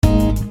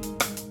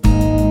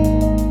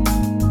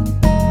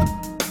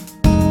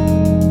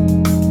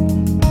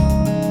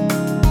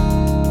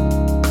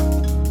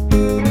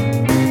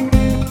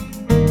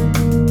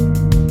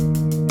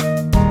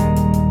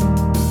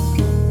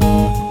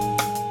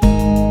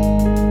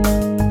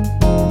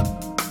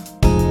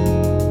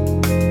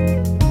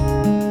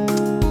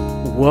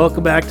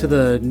Welcome back to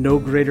the No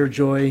Greater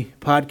Joy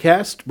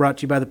podcast, brought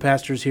to you by the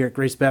pastors here at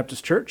Grace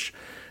Baptist Church,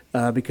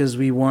 because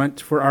we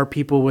want for our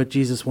people what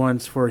Jesus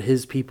wants for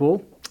his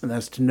people, and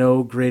that's to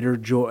know greater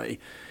joy.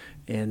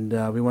 And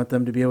we want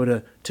them to be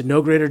able to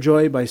know greater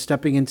joy by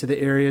stepping into the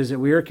areas that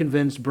we are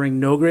convinced bring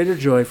no greater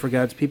joy for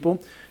God's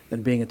people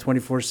than being a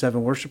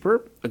 24/7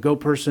 worshiper, a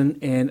go-person,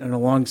 and an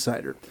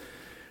alongsider.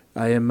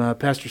 I am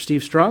Pastor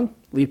Steve Strong,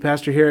 lead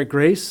pastor here at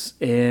Grace,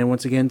 and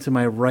once again to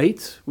my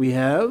right we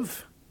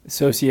have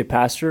Associate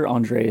Pastor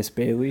Andreas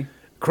Bailey.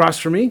 Across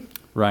from me,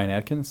 Ryan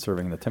Adkins,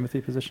 serving the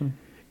Timothy position.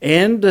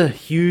 And a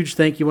huge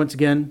thank you once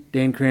again,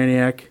 Dan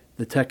Kraniak,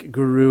 the tech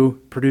guru,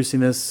 producing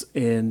this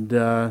and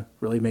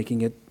really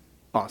making it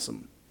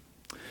awesome.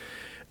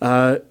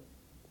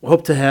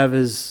 Hope to have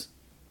as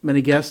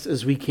many guests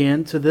as we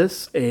can to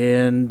this,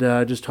 and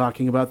just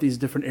talking about these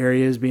different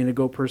areas, being a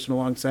go-person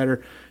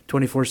alongsider,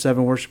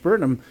 24/7 worshiper.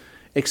 And I'm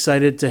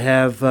excited to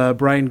have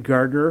Brian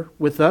Gardner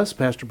with us.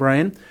 Pastor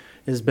Brian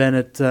has been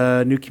at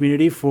New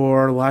Community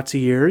for lots of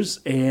years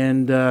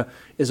and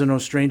is no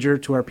stranger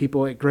to our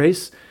people at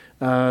Grace.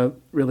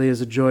 Really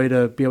is a joy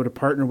to be able to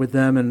partner with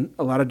them in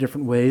a lot of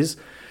different ways,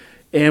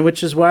 and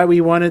which is why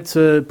we wanted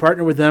to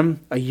partner with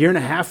them a year and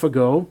a half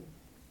ago,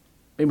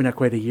 maybe not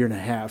quite a year and a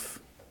half,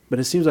 but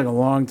it seems like a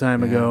long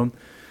time ago,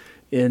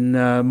 in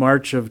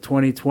March of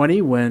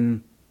 2020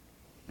 when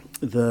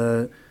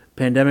the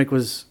pandemic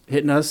was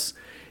hitting us,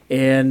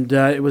 and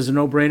it was a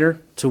no-brainer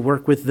to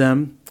work with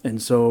them. And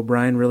so,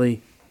 Brian,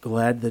 really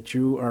glad that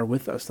you are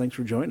with us. Thanks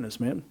for joining us,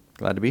 man.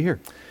 Glad to be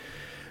here.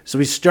 So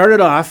we started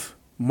off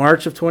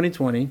March of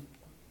 2020,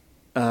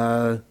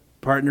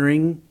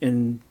 partnering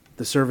in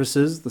the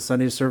services, the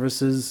Sunday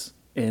services,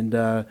 and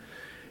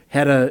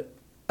had a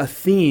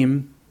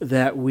theme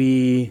that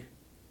we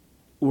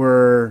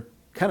were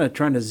kind of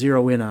trying to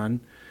zero in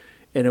on,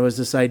 and it was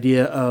this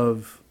idea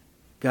of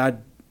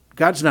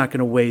God's not going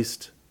to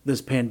waste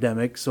this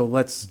pandemic, so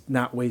let's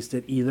not waste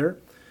it either.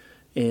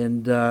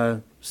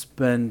 And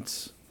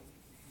spent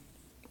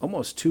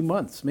almost 2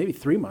 months, maybe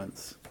 3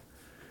 months,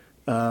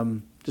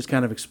 just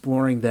kind of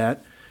exploring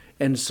that.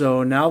 And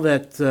so now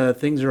that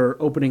things are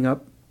opening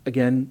up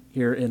again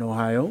here in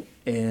Ohio,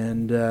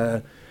 and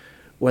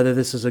whether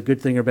this is a good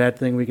thing or bad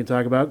thing we can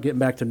talk about, getting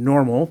back to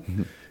normal,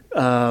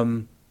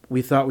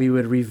 we thought we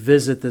would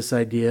revisit this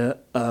idea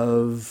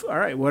of, all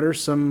right, what are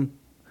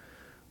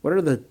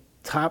the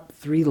top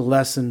 3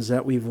 lessons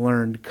that we've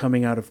learned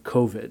coming out of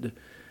COVID?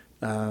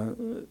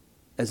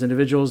 As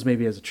individuals,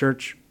 maybe as a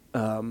church.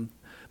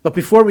 But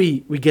before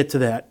we get to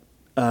that,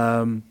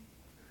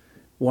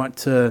 want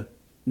to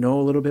know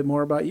a little bit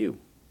more about you.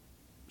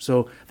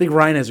 So I think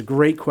Ryan has a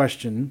great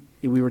question.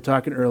 We were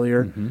talking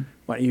earlier. Mm-hmm.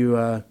 Why don't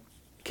you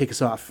kick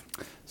us off?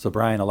 So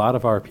Brian, a lot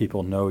of our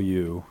people know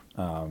you,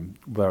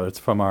 whether it's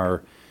from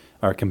our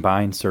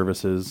combined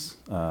services,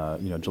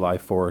 July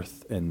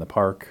 4th in the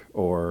park,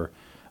 or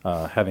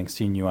having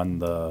seen you on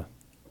the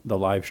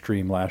live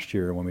stream last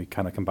year when we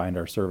kind of combined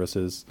our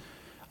services.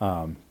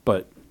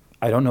 But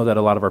I don't know that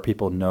a lot of our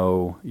people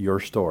know your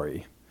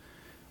story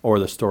or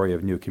the story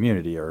of New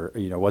Community, or,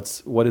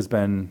 what has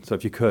been, so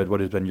if you could, what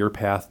has been your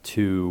path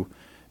to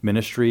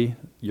ministry,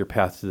 your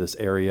path to this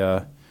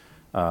area,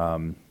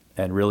 and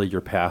really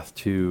your path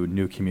to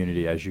New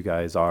Community as you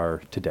guys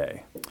are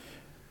today.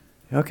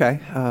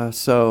 Okay.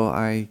 So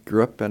I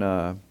grew up in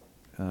a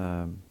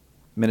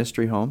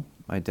ministry home.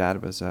 My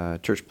dad was a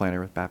church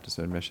planter with Baptist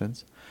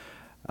Missions.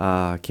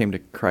 Came to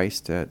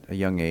Christ at a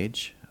young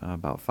age,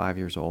 about 5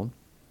 years old.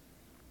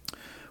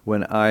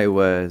 When I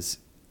was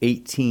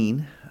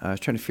 18, I was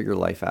trying to figure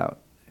life out,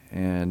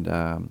 and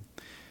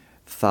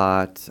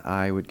thought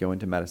I would go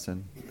into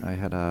medicine. I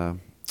had a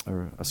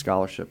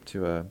scholarship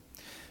to a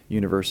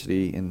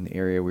university in the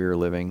area we were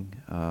living,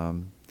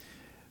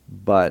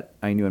 but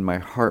I knew in my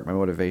heart my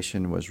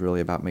motivation was really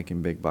about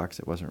making big bucks.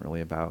 It wasn't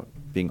really about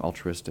being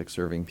altruistic,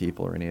 serving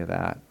people, or any of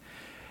that.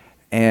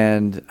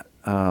 And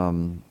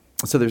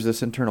so there's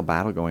this internal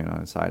battle going on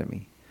inside of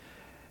me.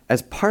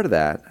 As part of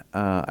that,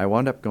 I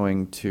wound up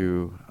going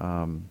to,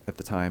 at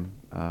the time,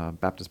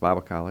 Baptist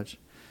Bible College,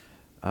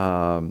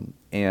 and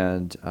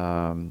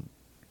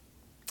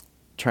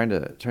trying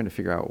to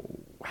figure out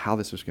how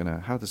this was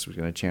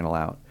gonna channel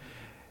out.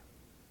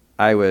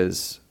 I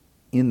was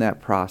in that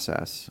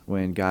process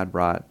when God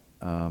brought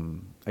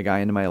a guy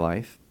into my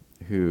life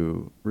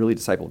who really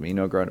discipled me.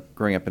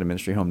 Growing up in a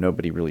ministry home,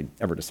 nobody really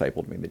ever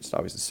discipled me. They just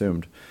always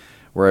assumed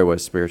where I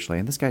was spiritually.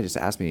 And this guy just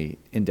asked me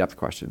in-depth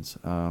questions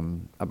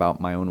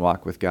about my own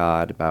walk with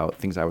God, about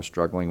things I was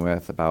struggling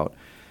with, about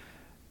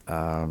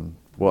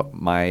what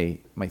my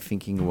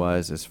thinking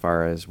was as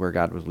far as where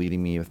God was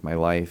leading me with my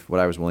life, what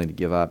I was willing to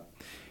give up.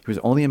 He was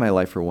only in my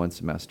life for one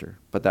semester,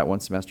 but that one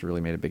semester really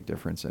made a big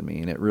difference in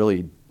me, and it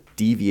really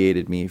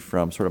deviated me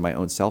from sort of my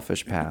own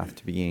selfish path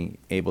to being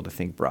able to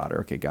think broader.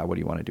 Okay, God, what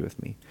do you want to do with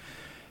me?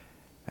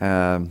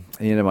 At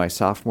the end of my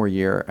sophomore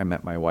year, I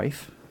met my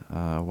wife,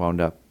 wound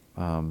up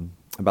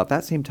about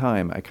that same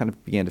time, I kind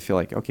of began to feel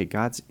like, okay,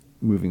 God's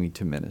moving me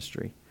to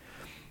ministry.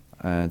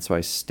 And so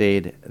I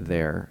stayed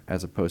there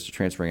as opposed to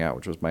transferring out,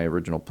 which was my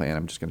original plan.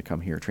 I'm just going to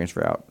come here,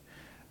 transfer out,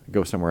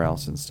 go somewhere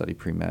else and study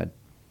pre-med.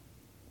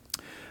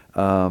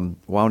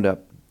 Wound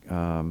up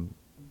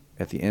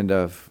at the end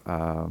of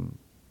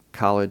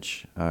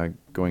college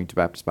going to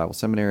Baptist Bible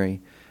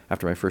Seminary.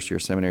 After my first year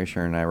of seminary,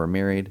 Sharon and I were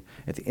married.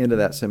 At the end of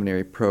that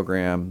seminary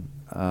program,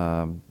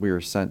 we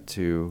were sent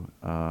to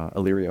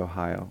Elyria,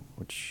 Ohio,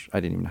 which I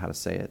didn't even know how to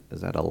say it.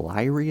 Is that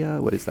Elyria?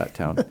 What is that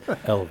town?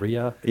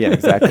 Elria. Yeah,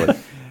 exactly.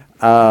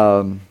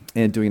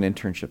 And doing an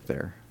internship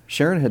there.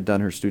 Sharon had done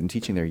her student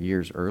teaching there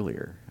years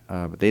earlier,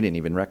 but they didn't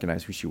even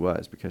recognize who she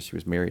was because she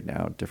was married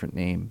now, different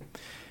name.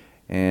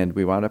 And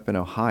we wound up in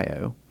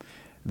Ohio.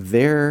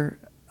 There,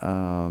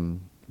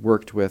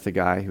 worked with a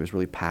guy who was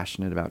really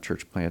passionate about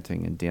church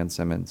planting, and Dan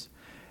Simmons.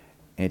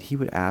 And he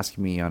would ask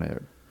me on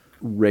a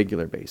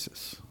regular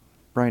basis,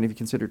 Brian, have you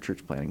considered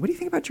church planting? What do you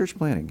think about church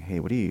planting? Hey,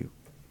 what are you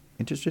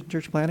interested in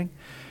church planting?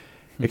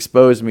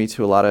 Exposed me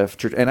to a lot of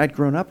church, and I'd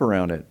grown up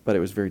around it, but it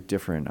was very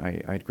different.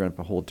 I'd grown up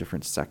a whole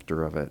different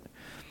sector of it.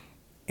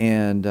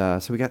 And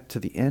so we got to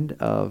the end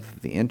of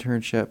the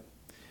internship,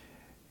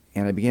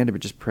 and I began to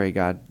just pray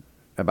God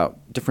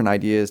about different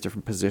ideas,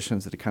 different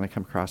positions that had kind of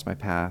come across my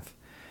path.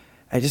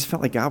 I just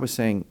felt like God was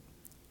saying,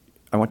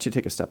 I want you to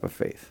take a step of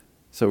faith.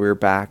 So we were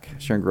back.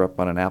 Sharon grew up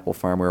on an apple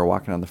farm. We were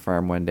walking on the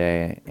farm one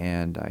day,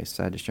 and I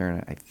said to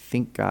Sharon, I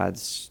think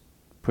God's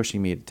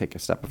pushing me to take a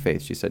step of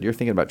faith. She said, you're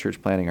thinking about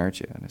church planting, aren't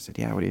you? And I said,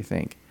 yeah, what do you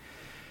think?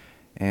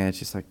 And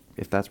she's like,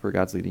 if that's where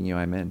God's leading you,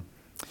 I'm in.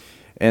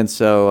 And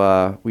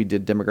so we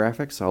did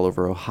demographics all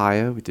over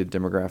Ohio. We did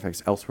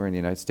demographics elsewhere in the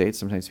United States.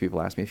 Sometimes people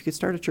ask me, if you could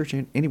start a church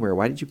anywhere,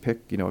 why did you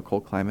pick, a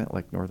cold climate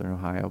like Northern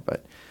Ohio?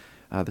 But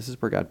this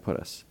is where God put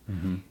us.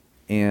 Mm-hmm.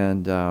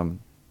 And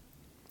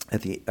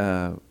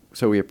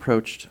so we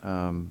approached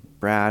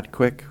Brad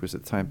Quick, who was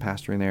at the time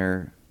pastoring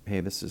there.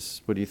 Hey,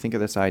 what do you think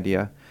of this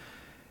idea?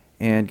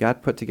 And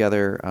God put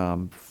together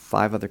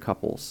 5 other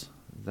couples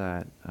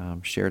that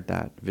shared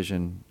that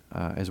vision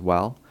as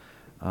well.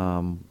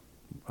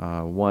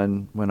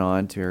 One went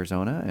on to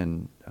Arizona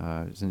and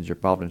was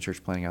involved in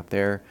church planting out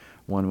there.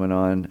 One went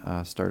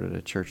on, started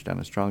a church down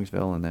in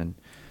Strongsville, and then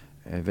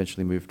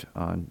eventually moved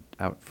on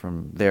out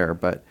from there.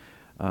 But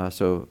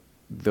so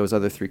those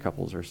other 3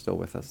 couples are still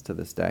with us to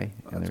this day,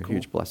 and they're a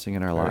huge blessing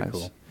in our Very lives.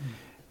 cool.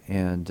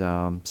 And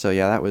so,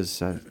 yeah, that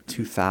was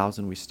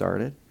 2000 we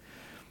started.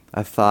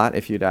 I thought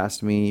if you'd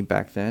asked me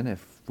back then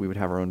if we would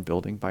have our own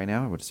building by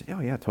now, I would have said, oh,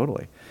 yeah,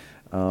 totally.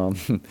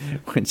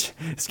 Which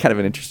is kind of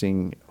an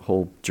interesting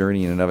whole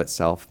journey in and of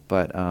itself.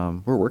 But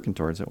we're working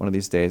towards it. One of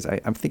these days, I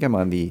think I'm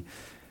on the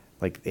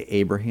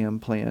Abraham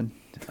plan.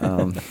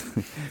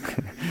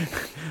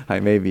 I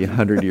may be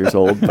 100 years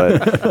old,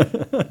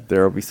 but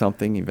there will be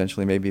something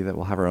eventually maybe that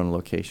we'll have our own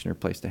location or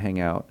place to hang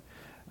out.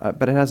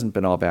 But it hasn't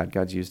been all bad.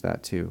 God's used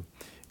that too.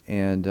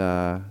 And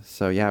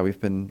so, yeah, we've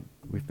been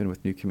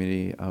with New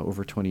Community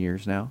over 20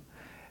 years now.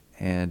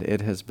 And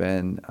it has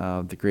been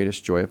the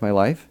greatest joy of my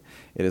life.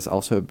 It has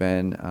also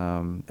been,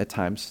 at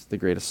times, the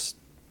greatest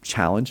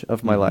challenge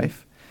of my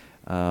life.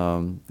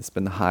 It's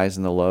been the highs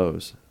and the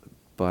lows.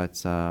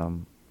 But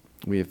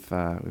we've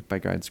by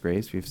God's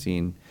grace, we've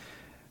seen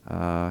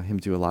Him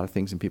do a lot of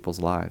things in people's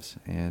lives.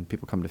 And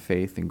people come to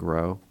faith and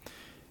grow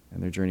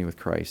in their journey with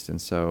Christ.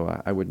 And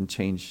so I wouldn't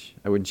change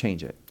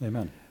it.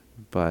 Amen.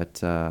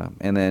 But,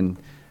 and then,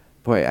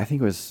 boy,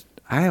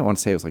 I want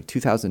to say it was like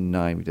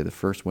 2009, we did the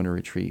first winter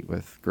retreat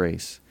with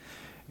Grace.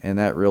 And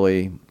that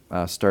really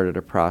started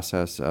a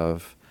process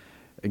of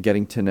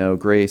getting to know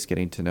Grace,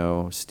 getting to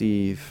know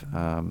Steve,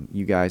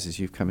 you guys as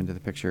you've come into the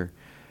picture,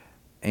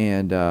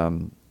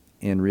 and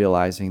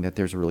realizing that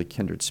there's a really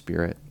kindred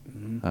spirit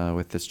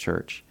with this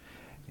church,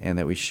 and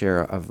that we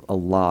share a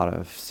lot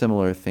of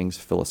similar things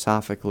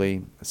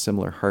philosophically, a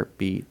similar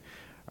heartbeat.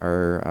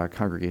 Our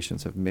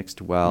congregations have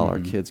mixed well, our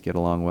kids get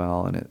along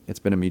well, and it's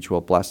been a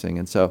mutual blessing.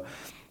 And so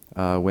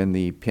when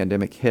the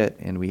pandemic hit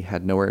and we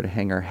had nowhere to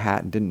hang our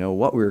hat and didn't know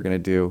what we were going to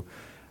do,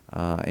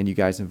 and you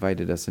guys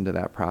invited us into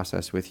that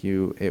process with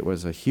you, it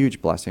was a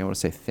huge blessing. I want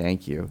to say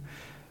thank you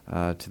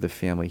to the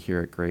family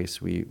here at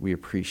Grace. We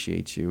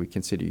appreciate you. We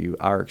consider you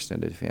our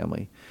extended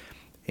family.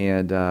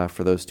 And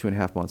for those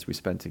 2.5 months we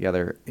spent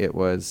together, it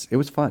was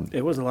fun.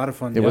 It was a lot of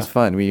fun. It was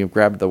fun. We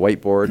grabbed the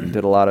whiteboard and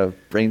did a lot of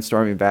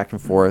brainstorming back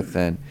and forth,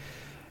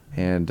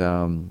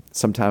 and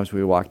sometimes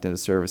we walked into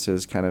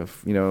services kind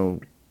of,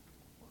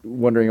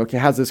 wondering, okay,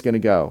 how's this going to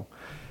go?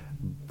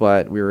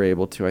 But we were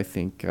able to, I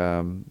think,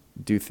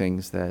 do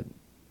things that,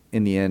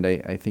 in the end,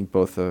 I think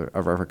both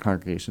of our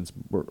congregations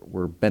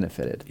were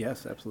benefited.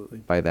 Yes, absolutely.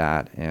 By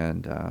that.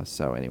 And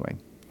so anyway.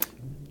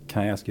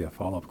 Can I ask you a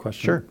follow-up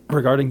question? Sure.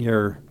 Regarding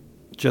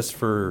just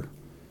for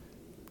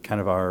kind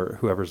of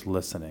whoever's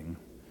listening,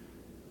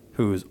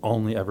 who's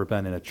only ever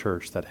been in a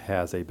church that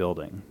has a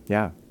building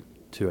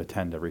to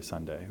attend every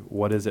Sunday,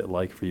 what is it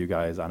like for you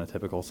guys on a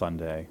typical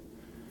Sunday?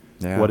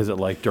 Yeah. What is it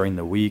like during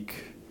the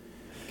week?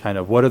 Kind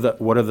of what are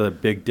the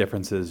big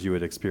differences you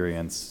would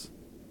experience?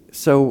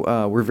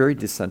 So we're very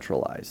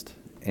decentralized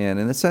And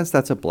in a sense,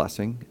 that's a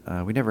blessing.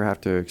 We never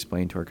have to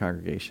explain to our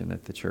congregation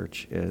that the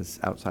church is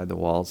outside the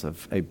walls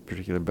of a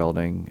particular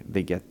building.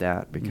 They get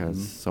that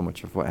because so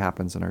much of what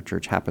happens in our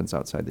church happens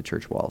outside the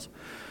church walls.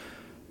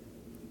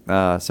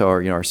 So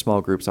our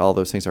small groups, all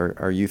those things,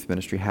 our youth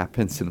ministry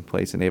happens in a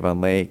place in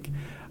Avon Lake.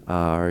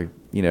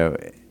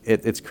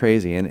 It's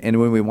crazy. And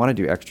when we want to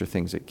do extra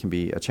things, it can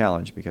be a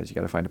challenge because you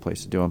got to find a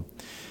place to do them.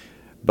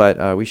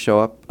 But we show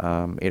up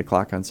 8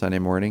 o'clock on Sunday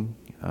morning.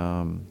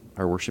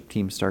 Our worship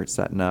team starts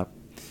setting up.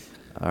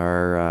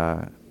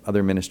 Our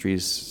other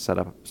ministries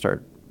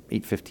start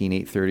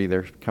 8:15, 8:30.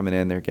 They're coming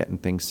in. They're getting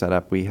things set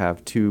up. We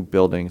have 2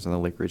 buildings on the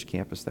Lake Ridge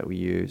campus that we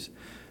use.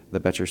 The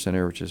Betcher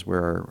Center, which is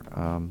where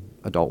our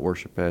adult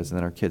worship is, and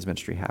then our kids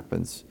ministry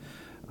happens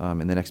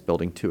in the next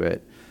building to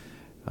it.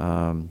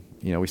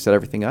 We set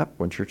everything up.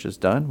 When church is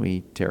done,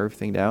 we tear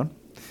everything down.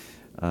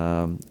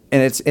 And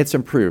it's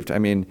improved. I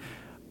mean,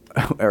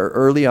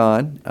 early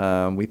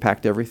on, we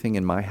packed everything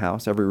in my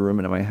house. Every room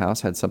in my house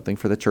had something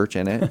for the church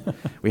in it.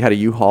 We had a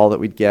U-Haul that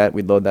we'd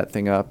load that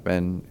thing up.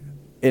 And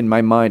in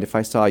my mind, if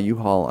I saw a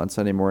U-Haul on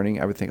Sunday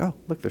morning, I would think, oh,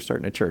 look, they're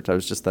starting a church. That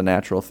was just the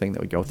natural thing that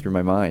would go through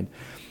my mind.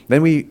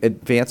 Then we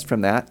advanced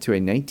from that to a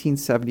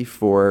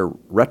 1974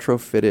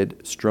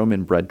 retrofitted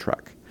Stroman bread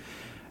truck.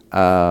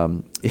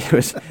 It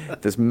was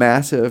this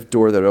massive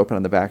door that opened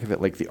on the back of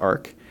it, like the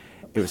Ark.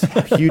 It was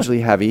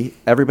hugely heavy.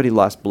 Everybody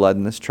lost blood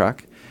in this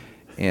truck.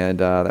 And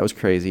that was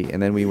crazy.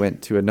 And then we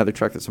went to another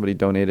truck that somebody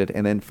donated.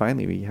 And then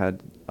finally we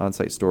had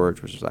on-site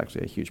storage, which was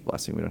actually a huge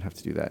blessing. We don't have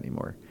to do that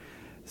anymore.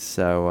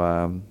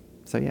 So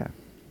yeah.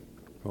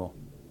 Cool.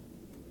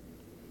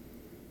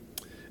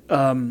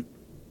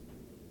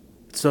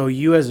 So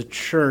you as a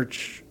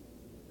church,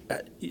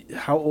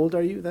 how old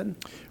are you then?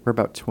 We're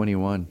about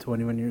 21.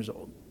 21 years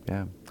old.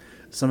 Yeah.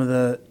 Some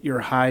of your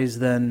highs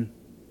then?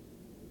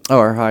 Oh,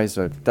 our highs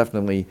are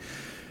definitely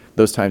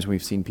those times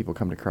we've seen people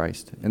come to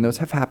Christ. And those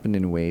have happened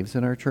in waves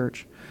in our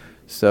church.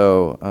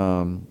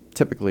 So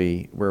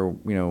typically where,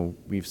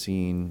 we've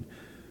seen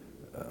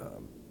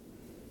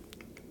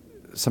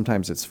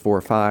sometimes it's 4 or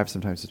 5,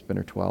 sometimes it's been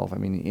or 12. I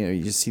mean,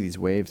 you just see these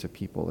waves of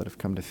people that have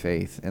come to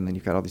faith, and then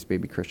you've got all these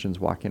baby Christians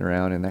walking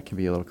around, and that can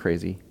be a little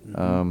crazy.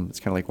 Mm-hmm. It's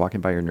kind of like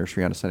walking by your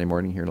nursery on a Sunday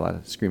morning, you hear a lot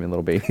of screaming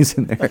little babies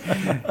in there.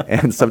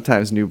 And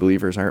sometimes new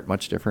believers aren't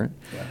much different.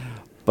 Yeah.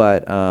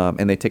 But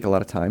and they take a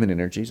lot of time and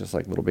energy, just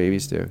like little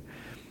babies do.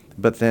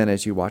 But then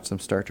as you watch them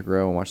start to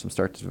grow and watch them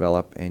start to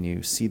develop, and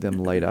you see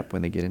them light up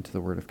when they get into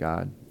the Word of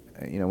God,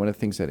 one of the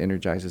things that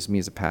energizes me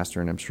as a pastor,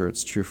 and I'm sure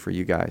it's true for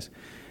you guys,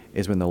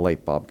 is when the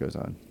light bulb goes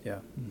on. Yeah.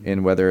 Mm-hmm.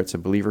 And whether it's a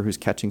believer who's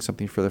catching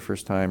something for the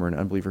first time or an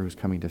unbeliever who's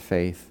coming to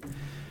faith,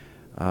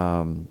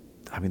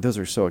 those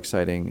are so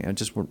exciting. And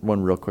just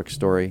one real quick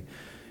story.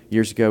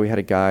 Years ago, we had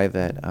a guy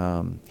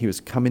that he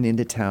was coming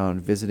into town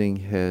visiting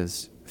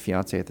his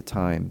fiancée at the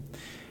time,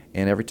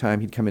 and every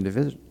time he'd come in to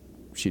visit,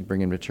 she'd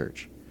bring him to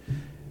church.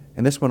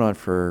 And this went on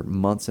for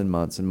months and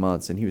months and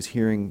months, and he was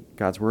hearing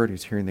God's word, he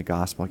was hearing the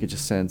gospel. I could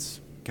just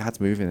sense God's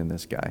moving in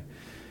this guy.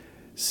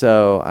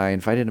 So I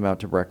invited him out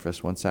to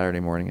breakfast one Saturday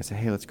morning. I said,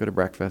 hey, let's go to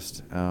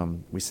breakfast.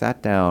 We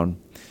sat down,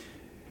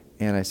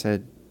 and I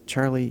said,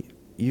 Charlie,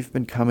 you've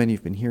been coming,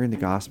 you've been hearing the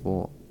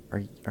gospel.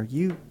 Are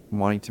you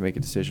wanting to make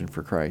a decision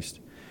for Christ?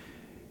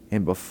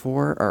 And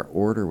before our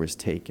order was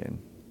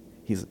taken,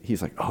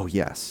 he's like, oh,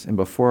 yes. And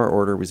before our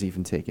order was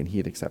even taken, he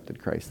had accepted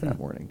Christ that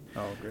morning.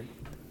 Oh, great.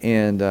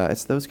 And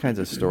it's those kinds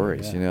of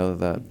stories, Yeah.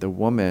 The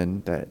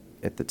woman that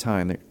at the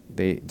time,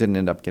 they didn't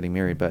end up getting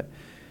married, but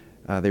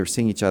they were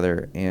seeing each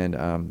other, and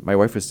my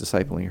wife was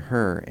discipling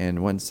her,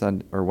 and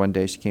one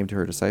day she came to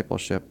her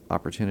discipleship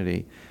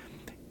opportunity,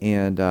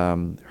 and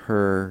the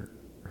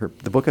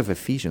book of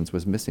Ephesians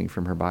was missing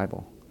from her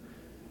Bible.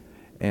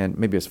 And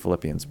maybe it was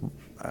Philippians.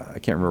 I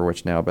can't remember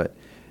which now, but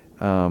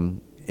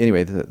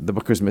anyway, the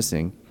book was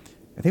missing.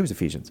 I think it was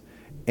Ephesians.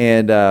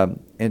 And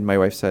my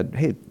wife said,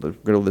 hey, let's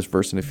go to this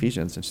verse in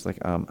Ephesians. And she's like,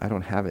 I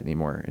don't have it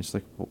anymore. And she's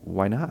like, well,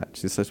 why not?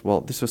 She says,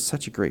 well, this was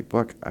such a great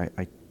book.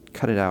 I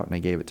cut it out and I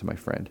gave it to my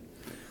friend.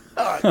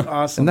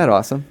 Awesome. Isn't that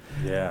awesome?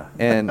 Yeah.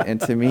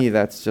 And to me,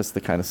 that's just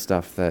the kind of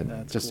stuff that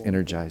That's just cool.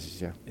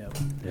 energizes you. Yeah.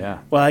 Yeah.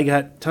 Well, I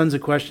got tons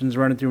of questions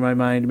running through my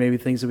mind, maybe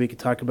things that we could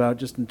talk about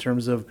just in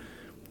terms of,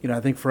 I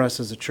think for us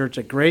as a church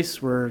at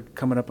Grace, we're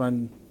coming up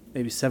on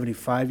maybe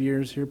 75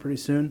 years here pretty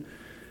soon.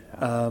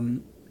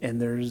 And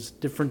there's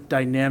different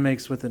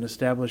dynamics with an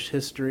established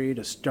history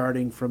to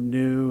starting from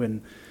new.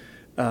 And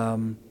I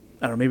don't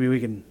know, maybe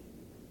I'm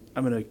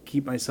going to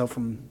keep myself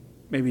from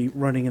maybe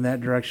running in that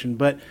direction.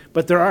 But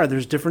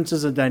there's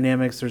differences of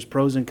dynamics. There's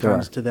pros and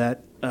cons to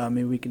that.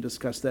 Maybe we can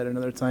discuss that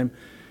another time.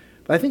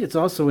 But I think it's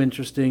also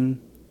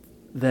interesting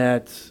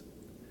that,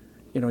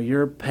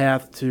 your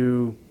path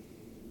to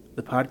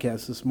the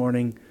podcast this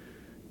morning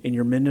in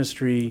your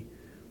ministry,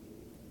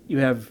 you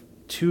have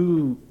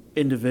 2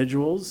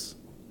 individuals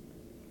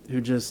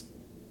who just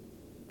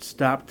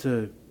stop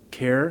to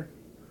care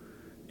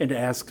and to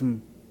ask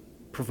them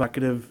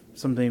provocative,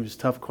 sometimes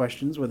tough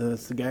questions, whether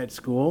that's the guy at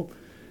school,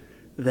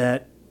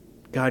 that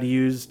God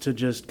used to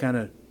just kind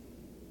of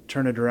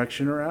turn a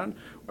direction around.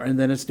 And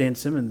then it's Dan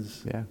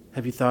Simmons. Yeah.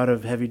 Have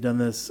you done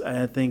this?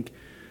 I think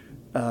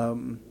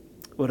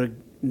what a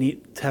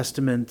neat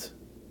testimony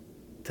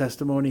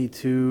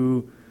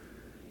to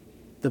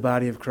the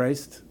body of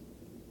Christ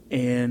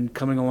and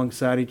coming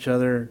alongside each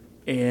other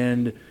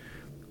and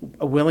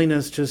a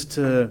willingness just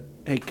to,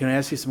 hey, can I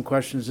ask you some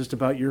questions just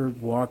about your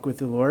walk with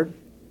the Lord?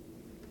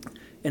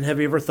 And have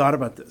you ever thought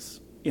about this?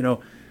 You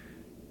know,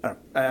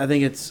 I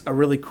think it's a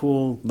really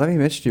cool. Let me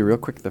mention to you real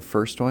quick the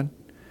first one.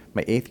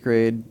 My 8th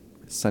grade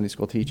Sunday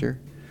school teacher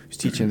was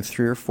teaching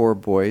 3 or 4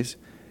 boys.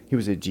 He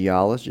was a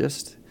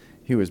geologist.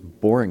 He was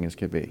boring as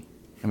could be.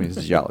 I mean, he's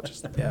a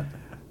geologist. Yeah.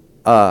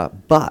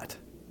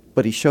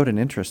 But he showed an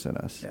interest in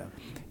us. Yeah.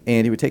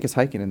 And he would take us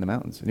hiking in the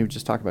mountains, and he would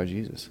just talk about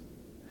Jesus.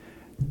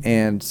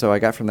 And so I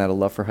got from that a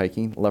love for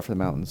hiking, a love for the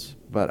mountains,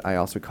 but I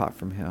also caught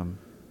from him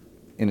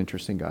an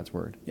interest in God's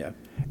word. Yeah.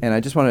 And I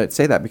just wanted to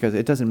say that because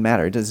it doesn't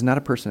matter. It is not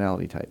a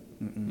personality type.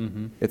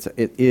 Mm-hmm.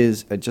 It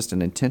is just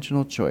an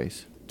intentional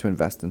choice to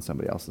invest in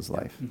somebody else's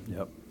life.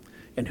 Yep.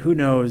 And who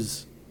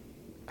knows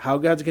how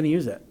God's going to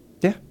use that.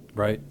 Yeah.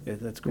 Right. Yeah,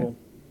 that's cool.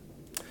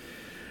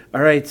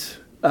 All right.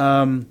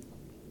 Want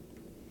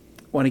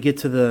to get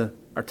to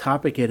our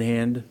topic at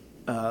hand,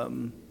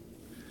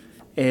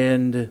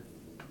 and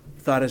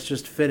thought it's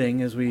just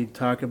fitting as we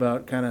talk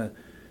about kind of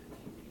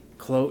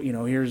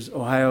here's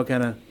Ohio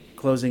kind of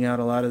closing out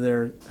a lot of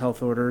their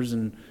health orders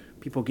and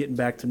people getting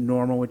back to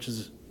normal, which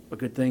is a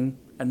good thing,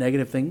 a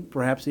negative thing,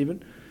 perhaps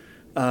even.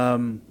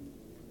 And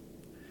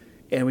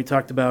we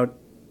talked about,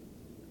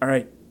 all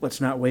right,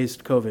 let's not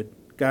waste COVID.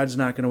 God's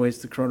not going to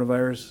waste the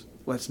coronavirus.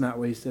 Let's not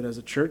waste it as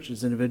a church,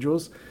 as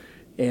individuals.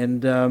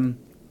 And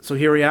so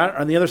here we are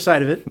on the other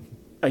side of it,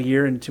 a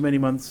year and too many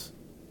months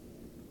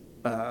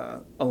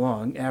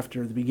along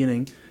after the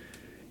beginning.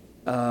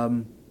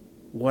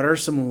 What are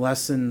some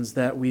lessons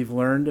that we've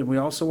learned? And we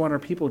also want our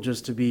people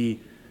just to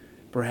be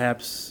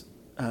perhaps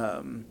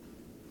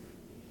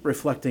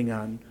reflecting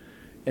on.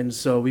 And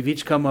so we've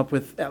each come up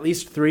with at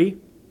least 3,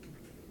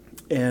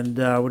 and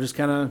we'll just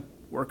kind of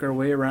work our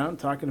way around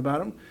talking about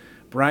them.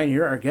 Brian,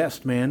 you're our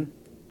guest, man.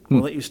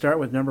 We'll let you start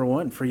with number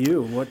 1 for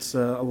you. What's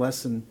a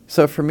lesson?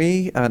 So for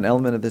me, an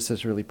element of this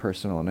is really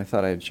personal, and I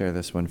thought I'd share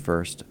this one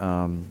first.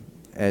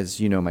 As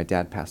you know, my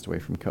dad passed away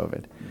from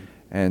COVID.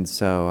 And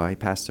so he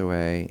passed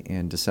away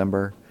in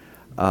December.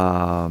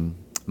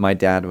 My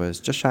dad was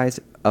just shy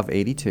of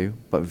 82,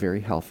 but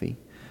very healthy.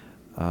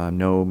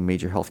 No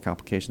major health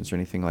complications or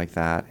anything like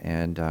that.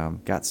 And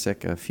got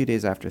sick a few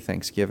days after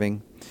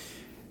Thanksgiving.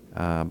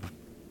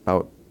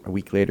 About a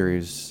week later, he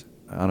was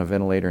on a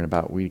ventilator, and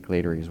about a week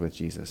later, he was with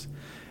Jesus.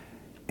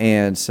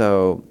 And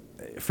so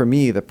for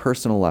me, the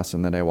personal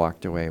lesson that I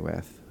walked away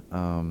with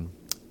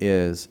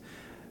is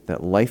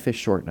that life is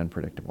short and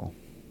unpredictable.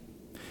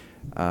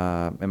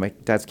 In my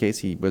dad's case,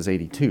 he was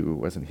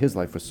 82. His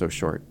life was so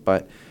short,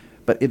 but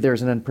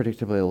there's an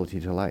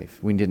unpredictability to life.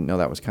 We didn't know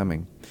that was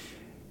coming.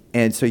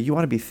 And so you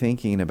want to be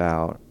thinking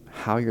about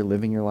how you're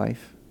living your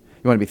life.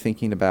 You want to be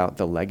thinking about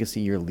the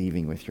legacy you're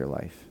leaving with your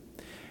life.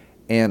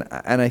 And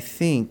I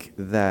think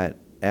that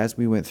as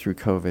we went through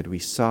COVID, we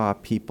saw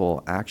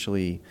people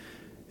actually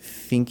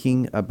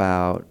thinking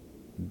about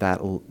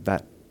that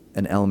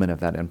an element of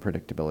that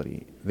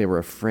unpredictability. They were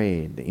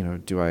afraid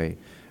that,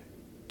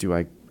 do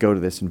I go to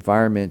this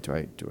environment? Do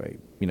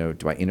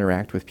I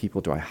interact with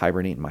people? Do I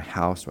hibernate in my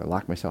house? Do I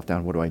lock myself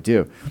down? What do I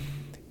do?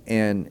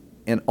 And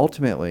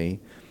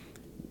ultimately,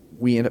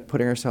 we end up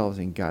putting ourselves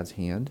in God's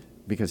hand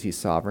because He's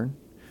sovereign.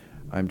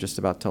 I'm just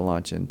about to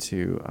launch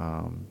into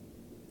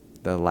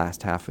the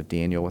last half of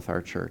Daniel with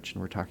our church,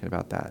 and we're talking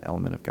about that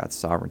element of God's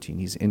sovereignty,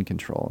 and He's in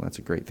control, and that's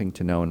a great thing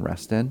to know and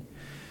rest in.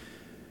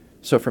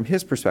 So from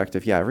His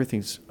perspective, yeah,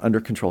 everything's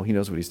under control. He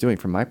knows what He's doing.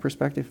 From my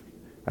perspective,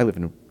 I live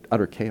in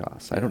utter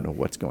chaos. I don't know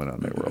what's going on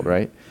in my world,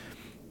 right?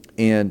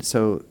 And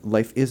so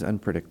life is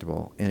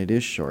unpredictable, and it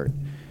is short.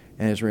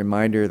 And it's a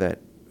reminder that,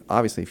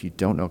 obviously, if you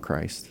don't know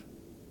Christ,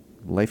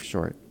 life's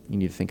short. You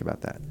need to think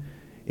about that.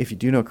 If you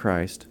do know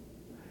Christ,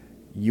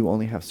 you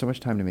only have so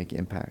much time to make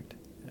impact.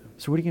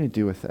 So what are you going to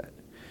do with it?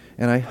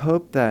 And I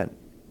hope that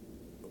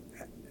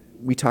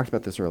we talked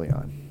about this early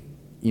on.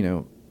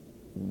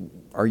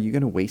 Are you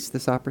going to waste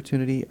this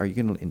opportunity? Are you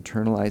going to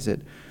internalize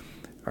it?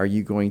 Are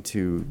you going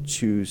to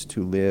choose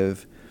to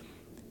live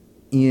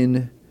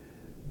in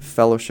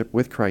fellowship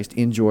with Christ,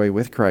 in joy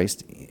with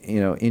Christ,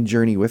 in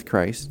journey with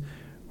Christ?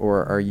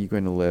 Or are you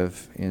going to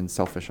live in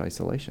selfish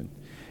isolation?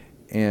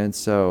 And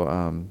so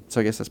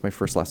I guess that's my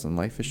first lesson.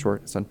 Life is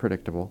short. It's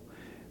unpredictable.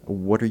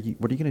 What are you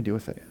going to do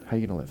with it? How are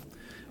you going to live?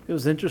 It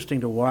was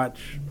interesting to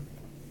watch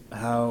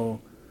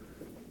how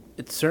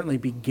it certainly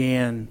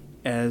began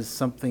as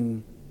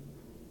something,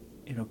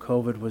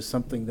 COVID was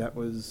something that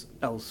was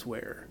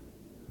elsewhere.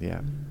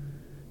 Yeah.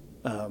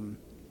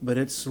 But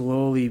it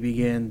slowly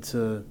began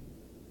to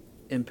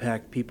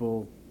impact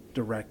people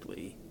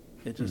directly.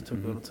 It just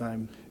took a little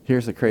time.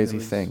 Here's the crazy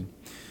thing.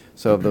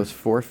 So of those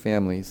 4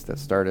 families that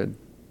started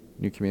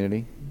New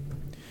Community,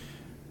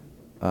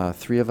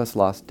 3 of us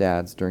lost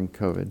dads during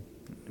COVID.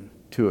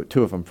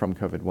 Two of them from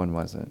COVID, one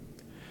wasn't.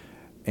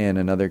 And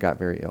another got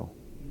very ill.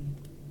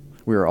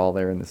 We were all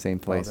there in the same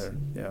place. there,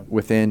 yeah.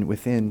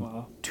 Within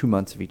Wow. 2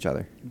 months of each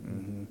other.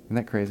 Mm-hmm. Isn't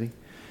that crazy?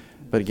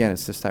 But again,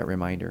 it's just that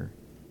reminder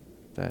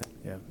that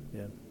Yeah,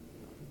 yeah.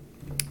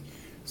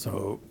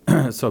 So,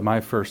 so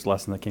my first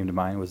lesson that came to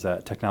mind was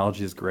that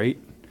technology is great,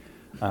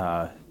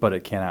 but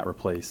it cannot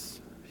replace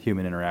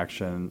human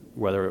interaction.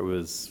 Whether it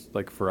was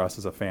like for us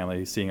as a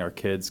family, seeing our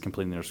kids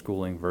completing their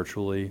schooling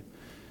virtually,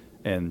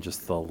 and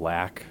just the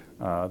lack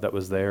that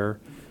was there,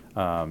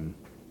 and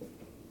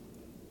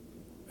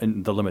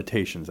the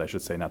limitations, I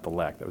should say, not the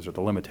lack. That was the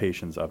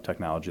limitations of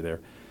technology there,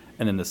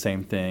 and then the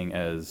same thing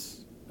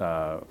as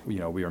we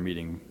were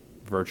meeting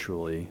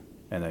virtually,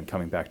 and then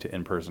coming back to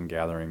in-person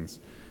gatherings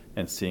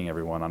and seeing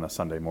everyone on a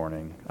Sunday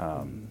morning.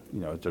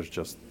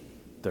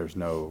 There's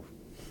no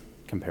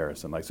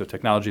comparison. Like, so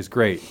technology is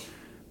great,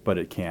 but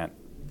it can't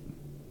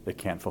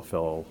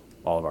fulfill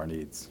all of our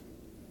needs.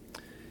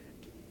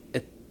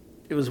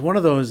 It was one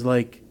of those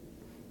like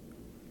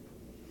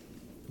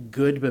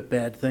good but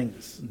bad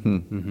things.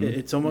 Mm-hmm.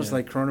 It's almost Yeah.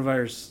 like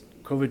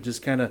COVID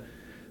just kind of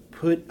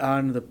put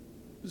on the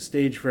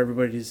stage for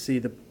everybody to see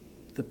the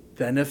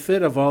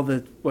benefit of all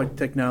what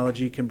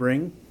technology can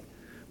bring,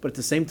 but at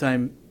the same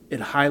time, it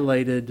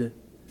highlighted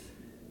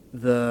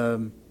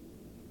the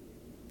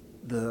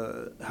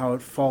how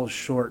it falls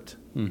short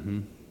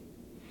Mm-hmm.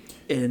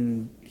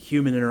 in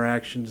human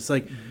interaction. It's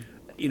like,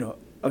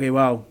 okay,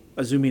 wow,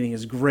 a Zoom meeting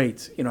is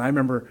great. I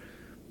remember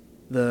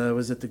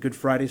was it the Good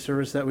Friday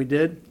service that we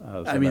did?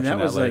 So I mean, that mention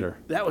was that later.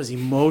 like, that was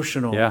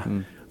emotional. Yeah.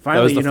 Mm.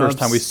 Finally, that was the first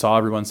I'm time we saw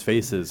everyone's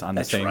faces on the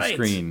That's same right.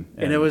 screen.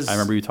 And it was- I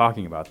remember you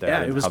talking about that,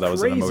 Yeah, it and was how that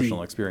was an crazy.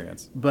 emotional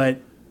experience.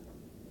 But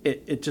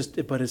it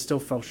still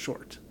fell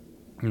short,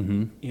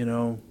 Mm-hmm.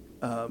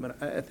 And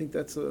I think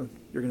you're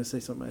going to say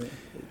something. I think.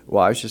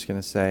 Well, I was just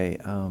going to say,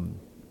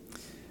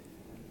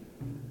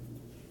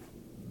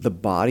 the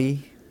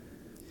body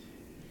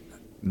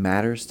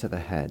matters to the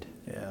head,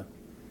 Yeah.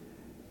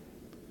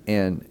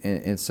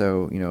 and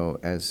so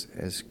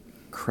as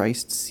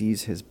Christ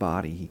sees his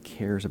body, he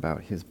cares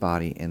about his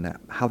body and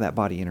how that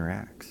body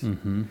interacts.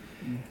 Mm-hmm.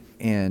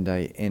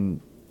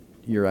 And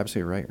you're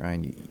absolutely right,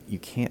 Ryan. You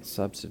can't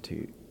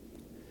substitute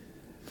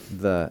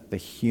the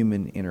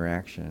human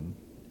interaction.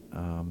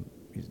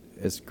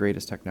 As great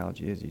as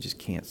technology is, you just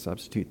can't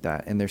substitute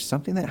that. And there's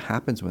something that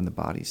happens when the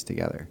body's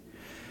together.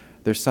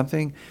 There's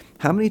something.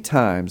 How many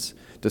times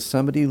does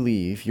somebody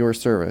leave your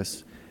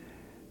service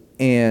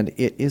and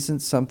it isn't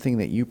something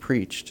that you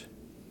preached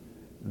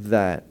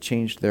that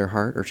changed their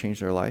heart or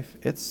changed their life?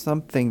 It's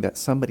something that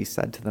somebody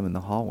said to them in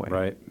the hallway.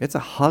 Right. It's a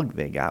hug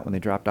they got when they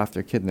dropped off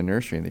their kid in the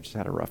nursery and they just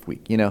had a rough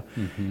week.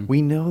 Mhm.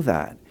 We know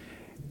that.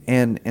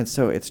 And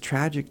so it's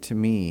tragic to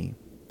me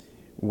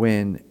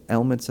when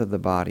elements of the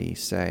body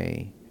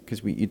say,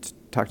 because you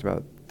talked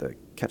about the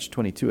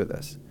catch-22 of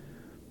this,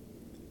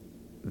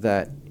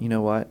 that, you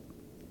know what,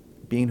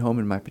 being home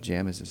in my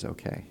pajamas is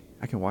okay.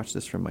 I can watch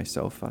this from my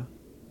sofa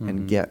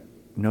and Mhm.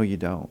 no, you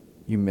don't.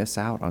 You miss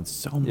out on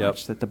so much Yep.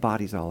 that the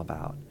body's all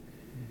about.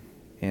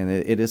 And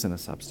it isn't a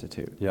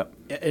substitute. Yep.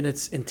 And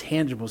it's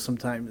intangible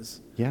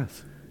sometimes.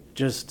 Yes.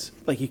 Just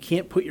like you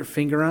can't put your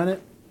finger on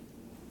it,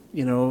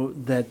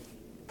 that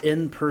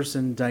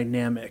in-person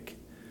dynamic.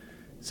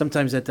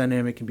 Sometimes that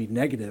dynamic can be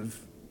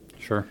negative,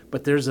 Sure.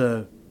 but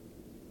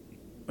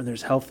when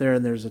there's health there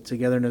and there's a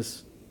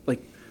togetherness,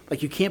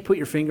 like you can't put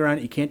your finger on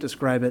it, you can't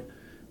describe it,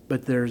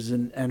 but there's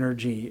an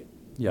energy,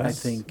 Yes. I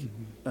think,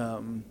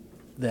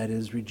 that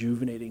is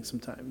rejuvenating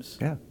sometimes.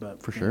 Yeah,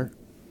 But, for sure.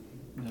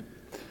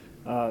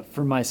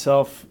 For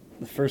myself,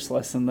 the first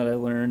lesson that I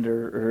learned,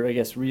 or I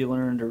guess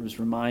relearned, or was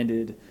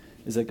reminded,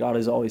 is that God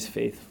is always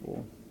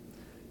faithful.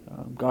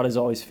 God is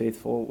always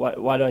faithful.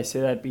 Why do I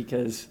say that?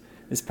 Because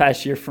this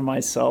past year for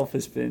myself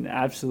has been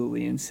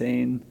absolutely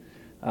insane.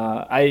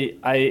 I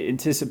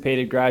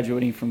anticipated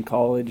graduating from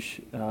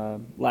college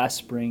last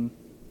spring,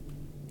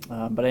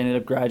 but I ended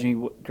up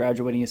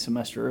graduating a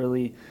semester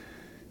early.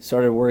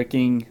 Started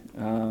working.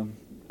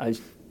 I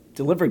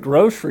delivered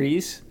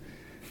groceries.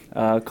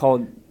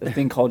 Called a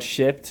thing called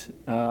Shipt.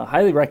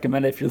 Highly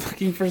recommend it if you're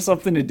looking for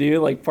something to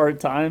do like part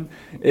time.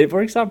 It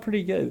works out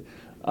pretty good.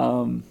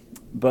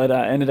 But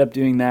I ended up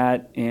doing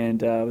that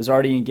and was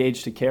already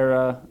engaged to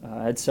Kara.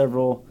 I had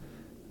several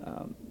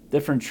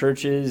different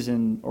churches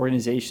and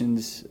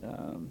organizations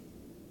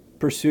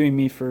pursuing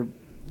me for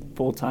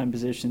full-time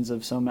positions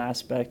of some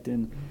aspect.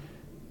 And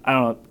I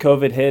don't know,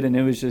 COVID hit and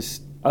it was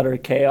just utter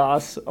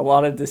chaos. A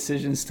lot of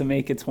decisions to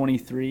make at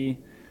 23.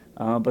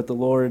 But the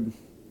Lord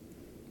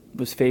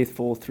was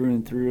faithful through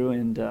and through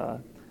and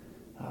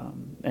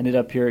ended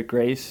up here at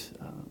Grace,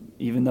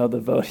 even though the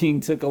voting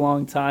took a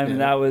long time. Yeah.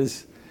 And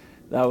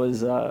that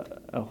was a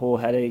whole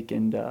headache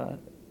and,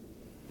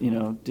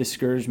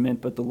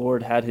 discouragement, but the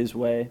Lord had his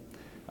way.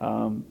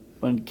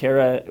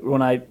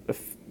 When I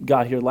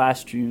got here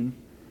last June,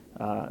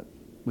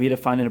 we had to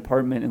find an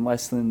apartment in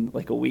less than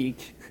like a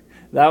week.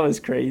 That was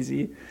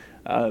crazy.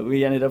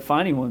 We ended up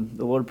finding one.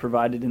 The Lord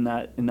provided in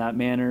that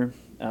manner.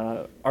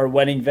 Our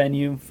wedding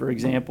venue, for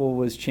example,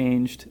 was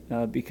changed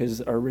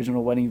because our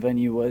original wedding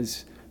venue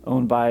was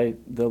owned by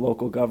the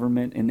local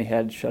government and they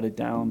had shut it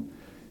down.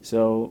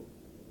 So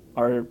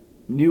our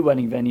new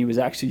wedding venue was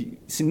actually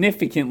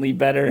significantly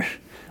better.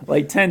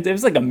 Like it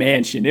was like a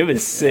mansion. It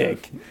was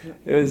sick.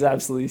 It was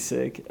absolutely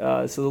sick.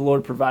 So the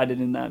Lord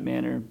provided in that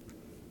manner.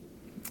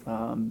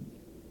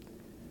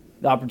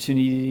 The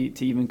opportunity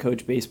to even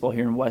coach baseball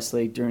here in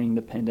Westlake during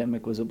the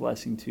pandemic was a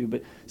blessing too.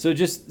 But so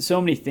just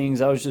so many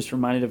things. I was just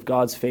reminded of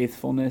God's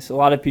faithfulness. A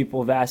lot of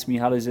people have asked me,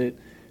 how does it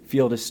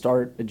feel to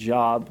start a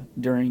job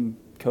during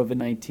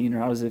COVID-19, or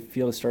how does it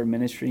feel to start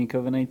ministry in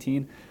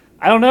COVID-19?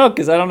 I don't know,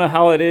 because I don't know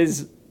how it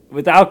is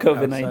without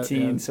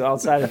COVID-19. So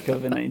outside of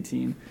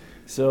COVID-19.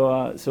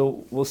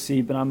 So we'll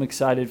see. But I'm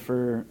excited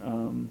for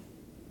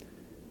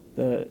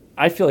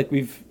I feel like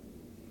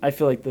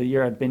the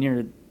year I've been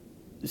here,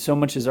 so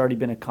much has already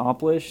been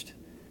accomplished.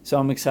 So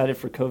I'm excited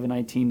for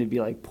COVID-19 to be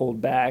like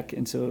pulled back,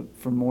 and so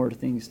for more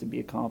things to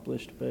be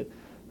accomplished. But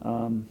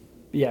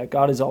yeah,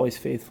 God is always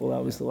faithful.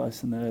 That was the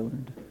lesson that I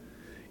learned,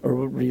 or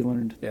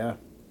relearned. Yeah.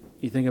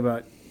 You think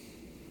about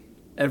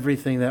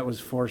everything that was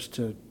forced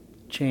to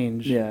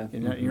change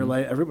in your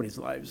life, everybody's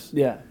lives.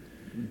 Yeah.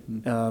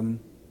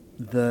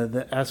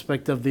 The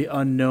aspect of the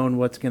unknown,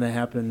 what's going to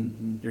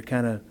happen, you're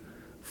kind of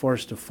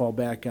forced to fall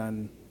back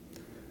on.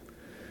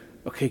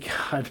 Okay,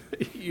 God,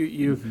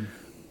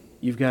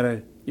 you've got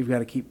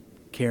to keep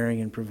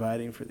caring and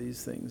providing for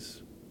these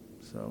things.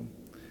 So,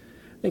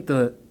 I think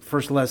the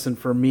first lesson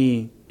for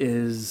me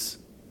is,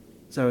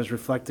 as I was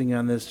reflecting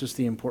on this, just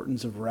the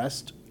importance of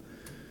rest.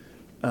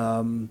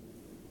 One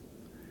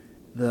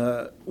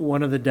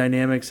of the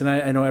dynamics, and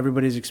I know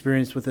everybody's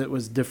experience with it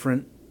was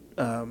different.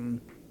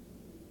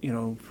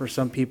 For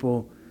some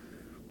people,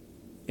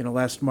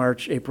 last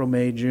March, April,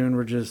 May, June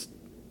were just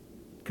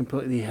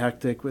completely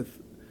hectic with,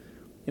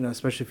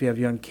 especially if you have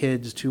young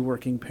kids, 2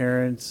 working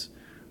parents,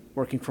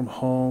 working from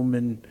home,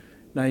 and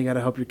now you got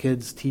to help your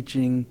kids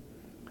teaching.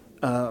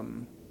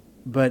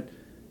 But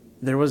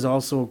there was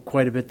also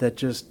quite a bit that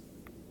just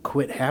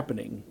quit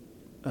happening,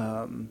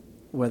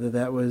 whether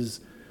that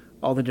was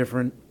all the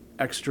different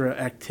extra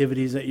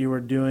activities that you were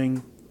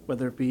doing,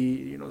 whether it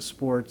be,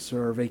 sports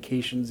or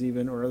vacations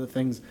even, or other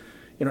things,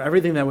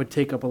 everything that would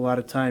take up a lot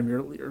of time.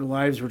 Your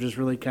lives were just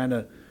really kind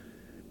of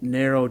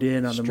narrowed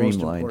in on the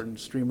most important,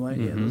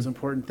 streamlined, those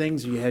important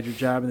things. You had your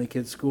job and the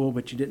kids' school,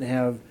 but you didn't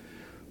have,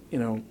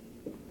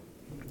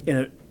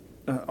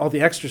 all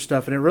the extra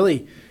stuff. And it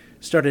really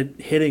started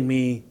hitting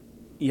me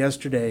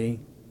yesterday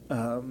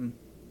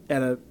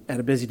at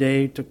a busy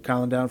day. Took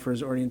Colin down for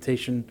his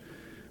orientation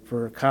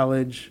for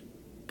college.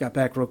 Got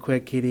back real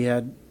quick. Katie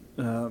had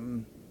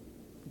kind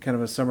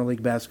of a summer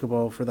league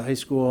basketball for the high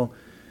school.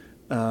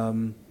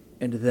 And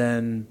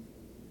then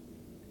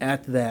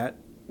at that,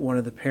 one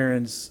of the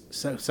parents,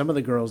 some of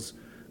the girls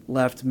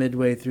left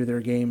midway through their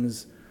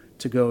games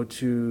to go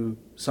to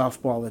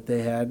softball that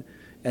they had.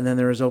 And then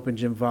there was open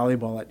gym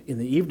volleyball in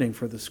the evening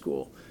for the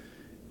school.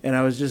 And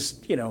I was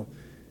just,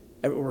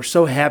 we're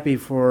so happy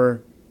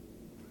for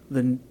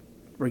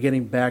we're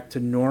getting back to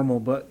normal,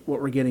 but what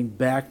we're getting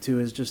back to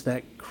is just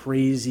that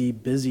crazy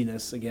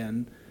busyness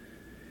again.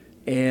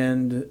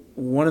 And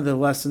one of the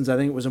lessons I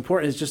think was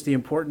important is just the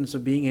importance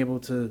of being able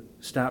to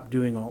stop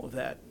doing all of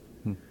that.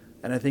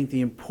 And I think the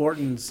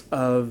importance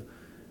of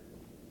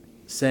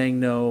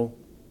saying no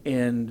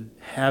and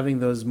having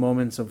those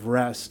moments of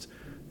rest.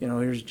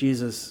 Here's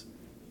Jesus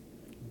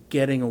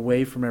getting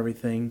away from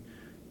everything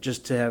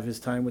just to have his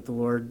time with the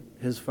Lord,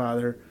 his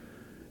Father.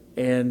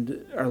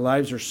 And our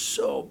lives are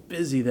so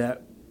busy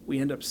that we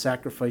end up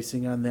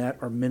sacrificing on that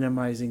or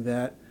minimizing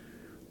that,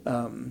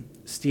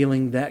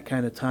 stealing that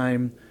kind of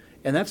time.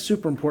 And that's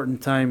super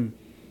important time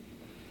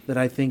that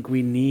I think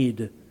we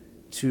need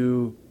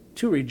to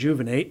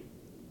rejuvenate,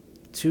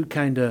 to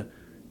kind of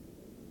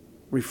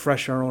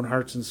refresh our own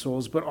hearts and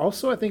souls. But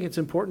also I think it's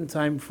important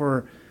time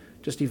for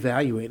just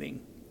evaluating.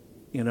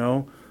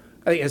 I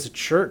think as a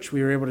church,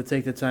 we were able to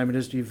take the time and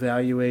just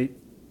evaluate,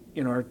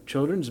 our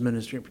children's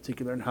ministry in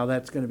particular and how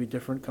that's going to be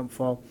different come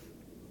fall.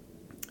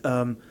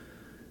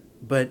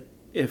 But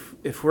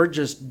if we're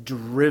just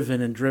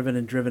driven and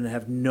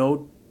have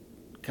no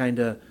kind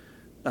of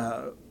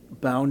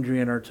boundary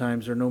in our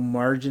times or no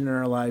margin in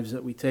our lives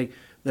that we take,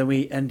 then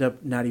we end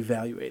up not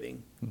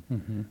evaluating.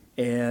 Mm-hmm.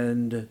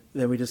 And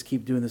then we just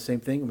keep doing the same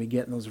thing and we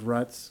get in those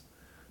ruts.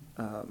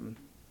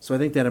 So I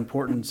think that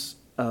importance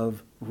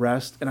of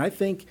rest. And I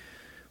think,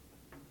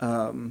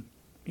 I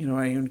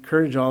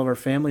encourage all of our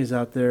families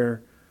out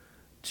there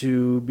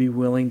to be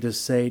willing to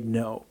say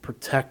no,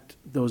 protect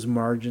those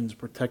margins,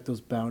 protect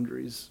those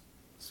boundaries.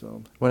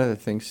 So one of the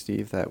things,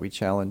 Steve, that we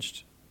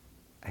challenged,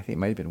 I think it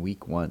might have been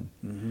week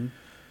 1,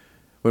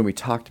 when we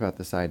talked about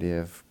this idea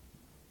of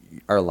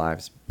our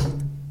lives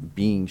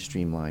being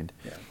streamlined,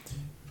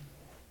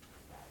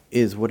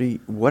 is what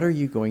are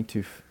you going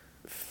to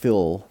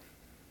fill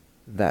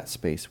that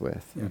space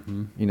with?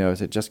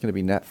 Is it just going to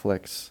be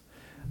Netflix?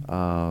 What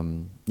are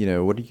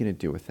you going to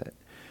do with it?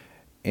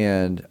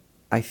 And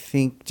I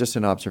think, just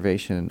an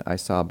observation, I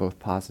saw both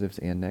positives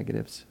and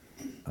negatives.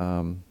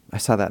 I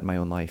saw that in my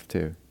own life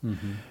too,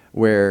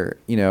 where,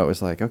 it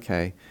was like,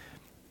 okay,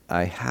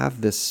 I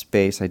have this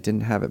space. I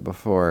didn't have it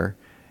before.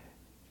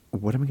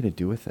 What am I going to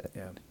do with it?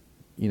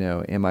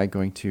 am I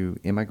going to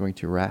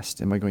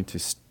rest? Am I going to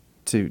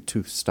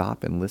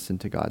stop and listen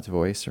to God's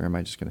voice, or am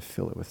I just going to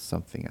fill it with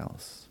something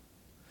else?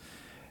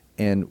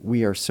 And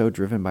we are so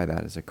driven by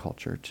that as a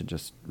culture to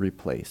just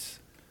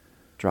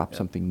drop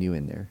something new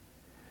in there.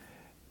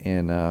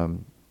 And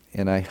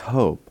I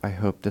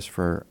hope this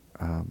for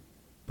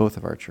both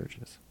of our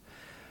churches,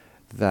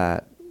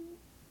 that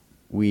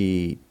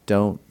we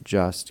don't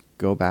just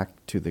go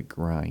back to the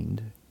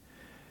grind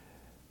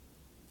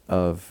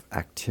of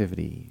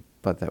activity,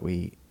 but that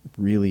we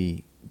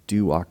really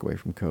do walk away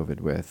from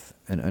COVID with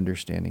an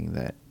understanding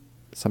that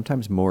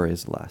sometimes more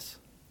is less.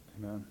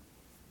 Amen.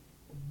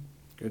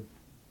 Good.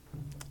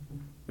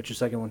 What's your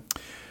second one?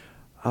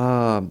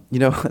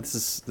 This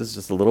is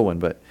just a little one,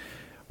 but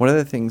one of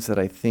the things that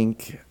I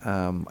think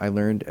I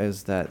learned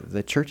is that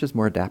the church is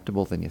more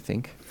adaptable than you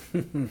think,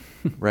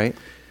 right?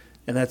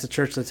 And that's a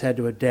church that's had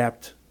to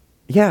adapt.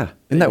 Yeah,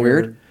 isn't that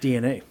your weird?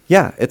 DNA.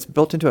 Yeah, it's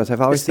built into us. I've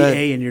always It's the said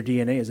A in your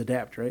DNA is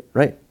adapt, right?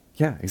 right.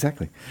 Yeah,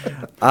 exactly.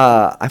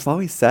 I've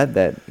always said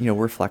that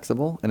we're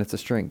flexible and it's a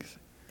strength,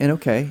 and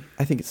okay,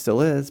 I think it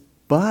still is,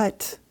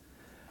 but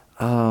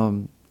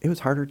it was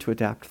harder to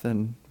adapt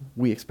than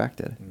we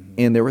expected,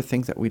 and there were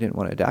things that we didn't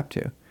want to adapt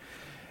to.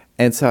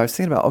 And so I was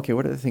thinking about, okay,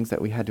 what are the things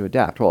that we had to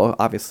adapt? Well,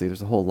 obviously,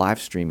 there's a whole live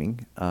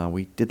streaming.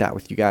 We did that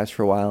with you guys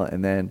for a while,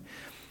 and then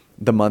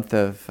the month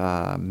of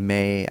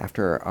May,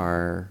 after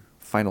our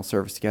final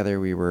service together,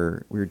 we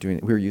were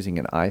using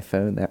an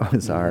iPhone.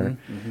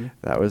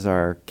 That was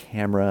our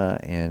camera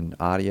and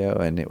audio,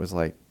 and it was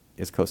like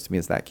as close to me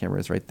as that camera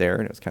is right there,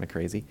 and it was kind of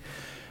crazy,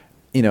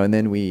 And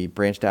then we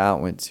branched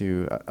out, went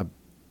to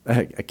a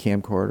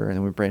camcorder, and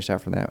then we branched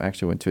out from that. We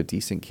actually went to a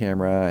decent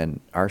camera, and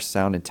our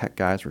sound and tech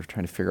guys were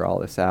trying to figure all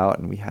this out,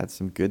 and we had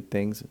some good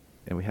things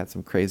and we had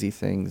some crazy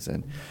things,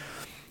 and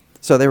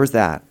so there was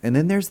that. And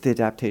then there's the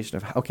adaptation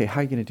of, okay, how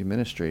are you going to do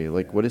ministry?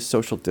 Like, what does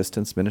social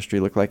distance ministry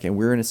look like? And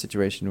we're in a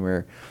situation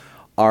where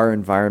our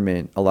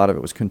environment, a lot of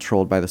it was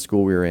controlled by the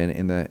school we were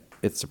in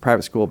it's a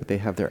private school, but they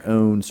have their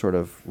own sort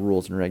of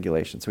rules and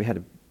regulations, so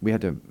we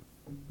had to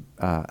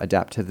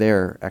adapt to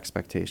their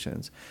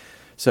expectations.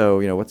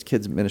 So, what's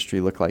kids ministry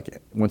look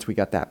like once we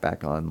got that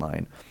back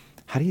online?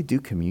 How do you do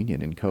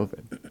communion in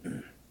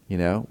COVID?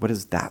 What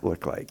does that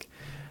look like?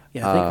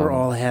 Yeah, I think we're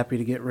all happy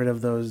to get rid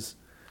of those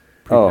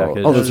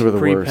Prepackaged. Those were the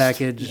worst.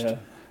 prepackaged,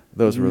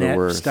 Those were the net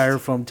worst.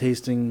 styrofoam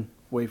tasting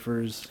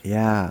wafers.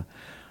 Yeah.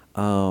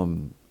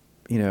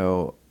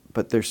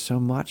 But there's so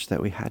much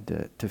that we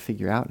had to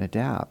figure out and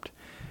adapt.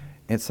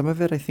 And some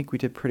of it I think we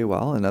did pretty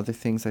well, and other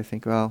things I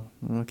think, well,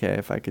 okay,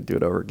 if I could do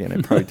it over again,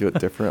 I'd probably do it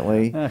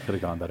differently. Could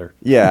have gone better.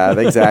 Yeah,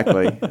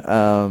 exactly.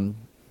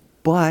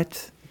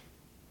 But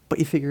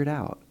you figure it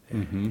out.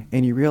 Mm-hmm.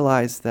 And you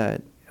realize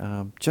that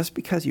just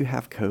because you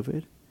have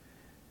COVID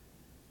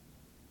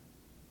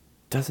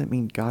doesn't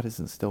mean God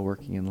isn't still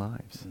working in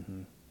lives.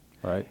 Mm-hmm.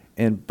 Right.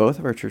 And both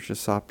of our churches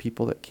saw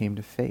people that came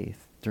to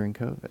faith during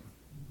COVID.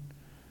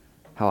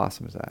 How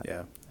awesome is that?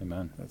 Yeah,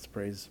 Amen. that's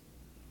praise.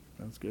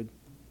 That's good.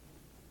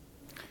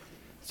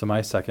 So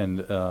my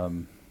second,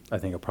 I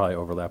think it'll probably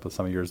overlap with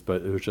some of yours,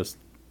 but it was just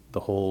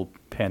the whole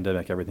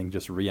pandemic, everything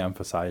just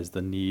reemphasized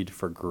the need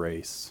for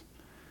grace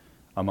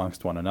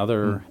amongst one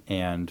another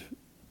and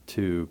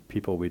to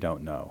people we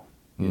don't know.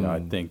 I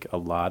think a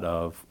lot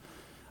of,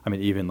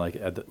 even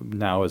like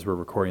now as we're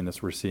recording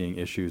this, we're seeing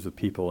issues with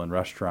people in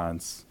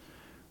restaurants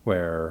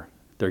where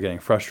they're getting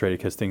frustrated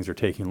because things are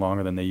taking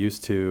longer than they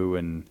used to.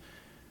 And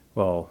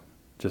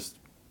just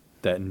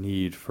that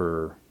need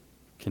for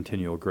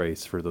continual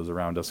grace for those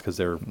around us because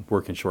they're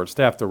working short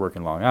staffed, they're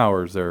working long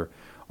hours, they're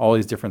all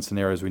these different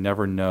scenarios. We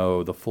never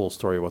know the full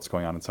story of what's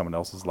going on in someone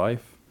else's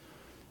life,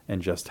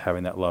 and just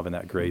having that love and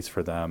that grace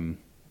for them,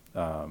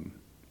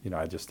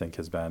 I just think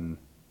has been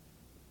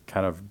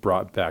kind of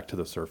brought back to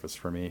the surface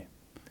for me.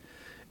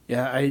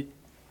 Yeah,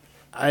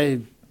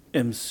 I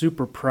am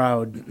super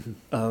proud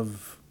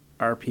of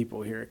our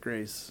people here at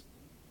Grace,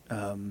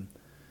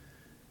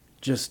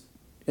 just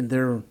in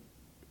their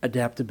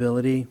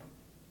adaptability.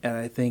 And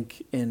I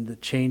think in the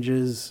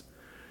changes,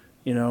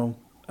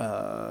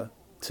 to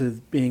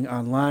being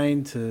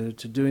online, to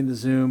doing the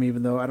Zoom,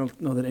 even though I don't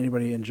know that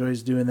anybody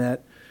enjoys doing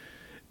that,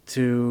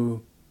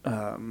 to,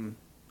 all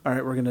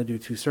right, we're going to do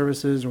 2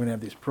 services, we're going to have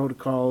these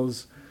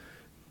protocols,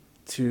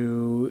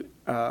 to,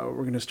 we're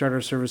going to start our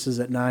services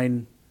at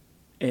 9,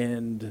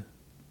 and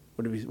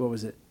what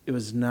was it? It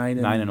was 9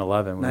 and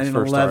 11 when 9 we and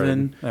first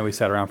 11. started. And we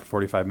sat around for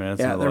 45 minutes.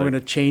 Yeah, and then we're going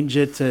to change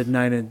it to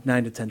 9 to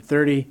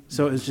 10:30.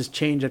 So it was just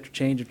change after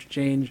change after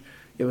change.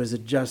 It was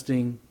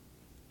adjusting,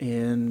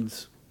 and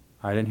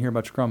I didn't hear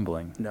much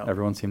grumbling. No.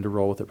 Everyone seemed to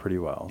roll with it pretty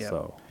well, Yep.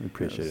 so we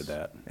appreciated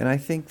that. And I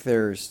think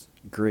there's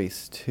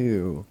grace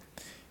too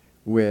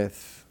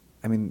with,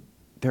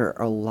 there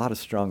are a lot of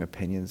strong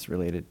opinions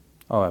related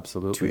Oh,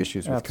 absolutely. to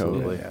issues with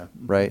Absolutely. COVID,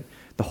 right?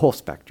 The whole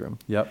spectrum.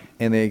 Yep.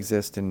 And they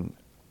exist in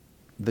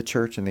the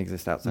church and they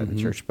exist outside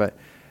the church. But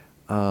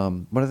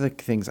one of the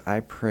things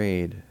I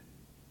prayed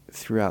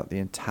throughout the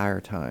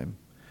entire time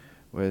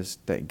was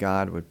that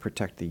God would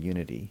protect the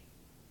unity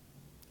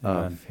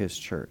Amen. of his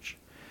church.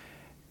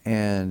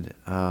 And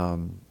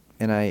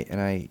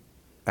I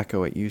echo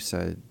what you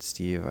said,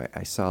 Steve.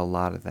 I saw a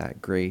lot of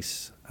that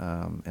grace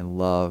and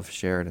love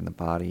shared in the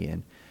body,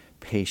 and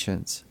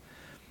patience.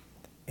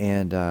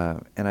 And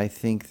I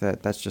think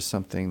that that's just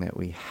something that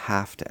we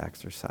have to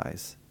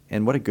exercise.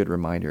 And what a good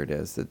reminder it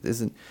is that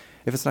isn't,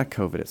 if it's not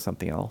COVID, it's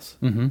something else.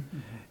 Mm-hmm.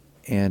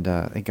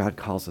 And God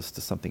calls us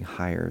to something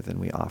higher than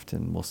we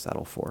often will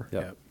settle for.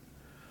 Yep.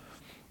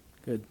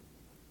 Good.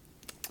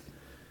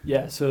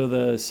 Yeah, so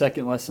the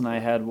second lesson I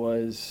had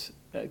was,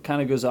 it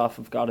kind of goes off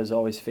of God is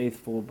always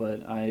faithful,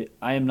 but I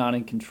am not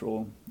in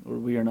control, or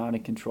we are not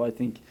in control. I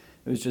think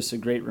it was just a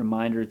great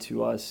reminder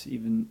to us,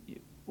 even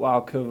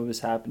while COVID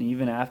was happening,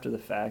 even after the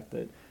fact,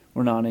 that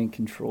we're not in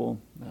control.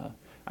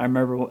 I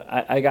remember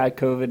I got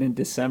COVID in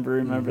December,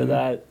 remember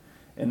that?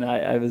 And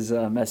I was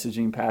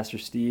messaging Pastor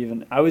Steve,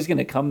 and I was going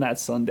to come that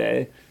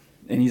Sunday,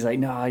 and he's like,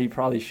 "No, you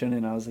probably shouldn't."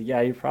 And I was like,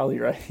 "Yeah, you're probably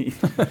right."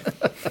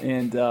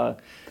 and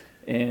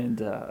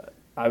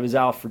I was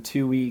out for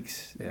 2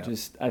 weeks. Yeah.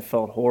 I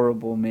felt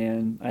horrible,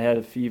 man. I had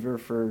a fever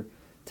for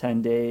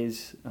 10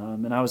 days,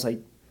 and I was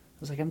like,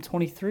 I'm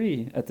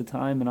 23 at the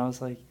time, and I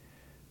was like,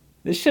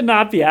 this should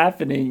not be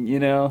happening, you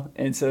know?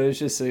 And so it's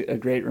just a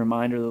great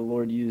reminder the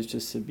Lord used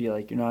just to be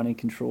like, you're not in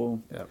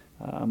control. Yep.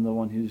 I'm the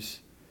one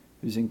who's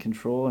in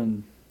control.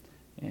 And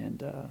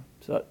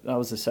so that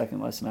was the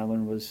second lesson I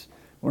learned, was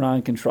we're not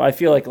in control. I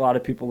feel like a lot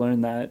of people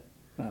learned that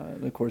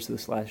in the course of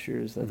this last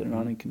year, is that they're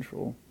not in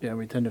control. Yeah,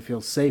 we tend to feel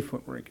safe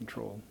when we're in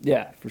control.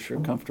 Yeah, for sure.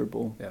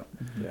 Comfortable. Yeah.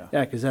 Yeah.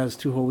 Yeah, because that was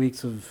 2 whole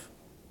weeks of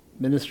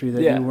ministry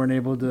that Yeah. you weren't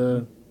able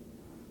to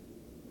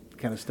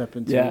kind of step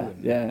into. Yeah,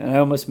 and- yeah. And I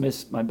almost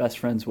missed my best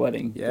friend's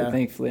wedding. Yeah. But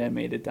thankfully I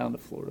made it down to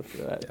Florida for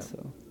that. Yeah.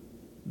 So.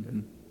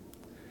 I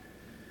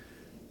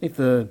think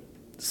the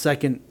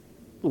second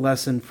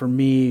lesson for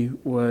me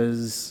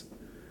was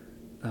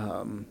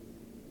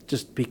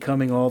just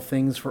becoming all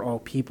things for all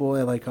people.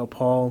 I like how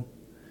Paul,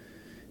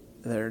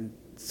 there in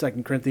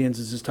 2 Corinthians,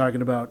 is just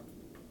talking about,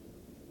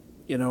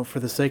 you know, for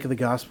the sake of the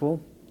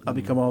gospel, I'll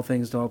become all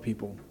things to all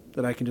people,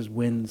 that I can just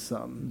win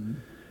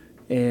some.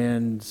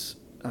 And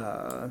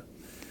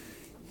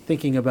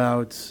thinking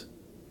about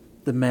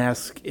the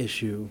mask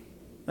issue,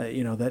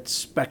 you know, that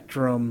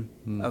spectrum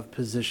of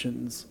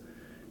positions,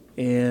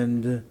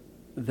 and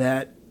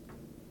that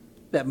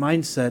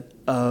mindset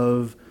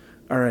of,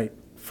 all right,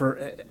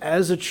 for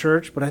as a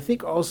church, but I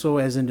think also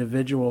as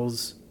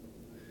individuals,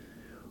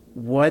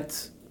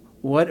 what's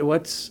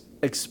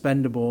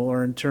expendable,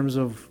 or in terms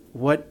of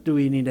what do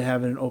we need to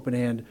have in an open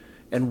hand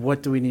and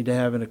what do we need to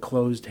have in a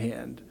closed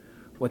hand?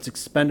 What's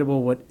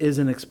expendable, what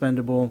isn't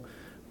expendable,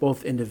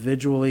 both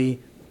individually,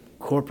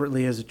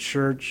 corporately as a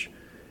church,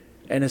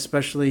 and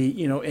especially,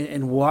 you know,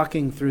 in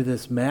walking through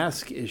this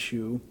mask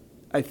issue,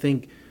 I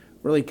think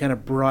really kind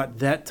of brought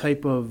that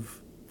type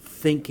of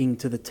thinking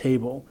to the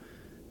table,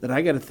 that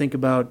I got to think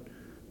about,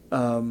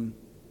 you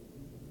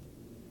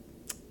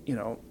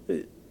know,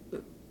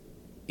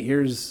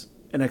 here's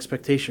an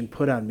expectation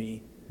put on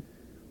me.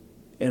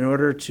 In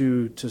order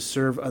to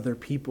serve other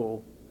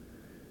people,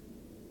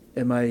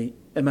 am I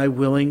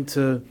willing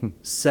to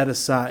set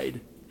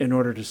aside in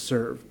order to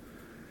serve?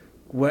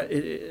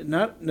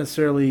 Not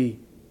necessarily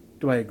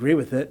do I agree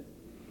with it,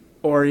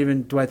 or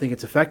even do I think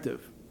it's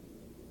effective,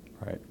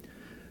 Right.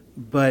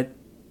 but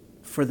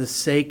for the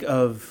sake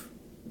of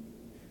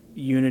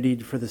unity,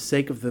 for the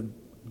sake of the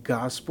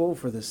gospel,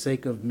 for the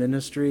sake of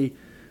ministry,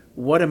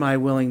 what am I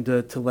willing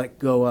to let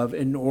go of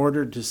in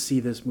order to see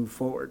this move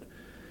forward?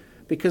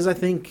 Because I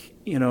think,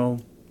 you know,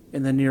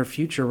 in the near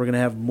future, we're going to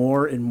have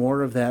more and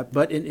more of that,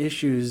 but in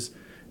issues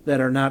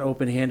that are not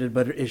open-handed,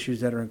 but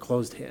issues that are in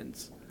closed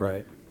hands.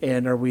 Right.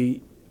 And are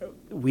we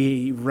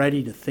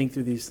ready to think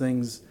through these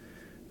things?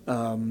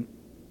 It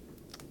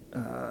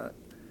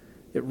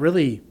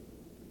really,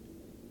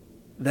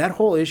 that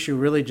whole issue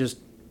really just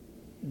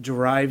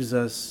drives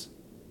us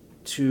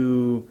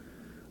to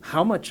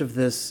how much of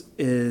this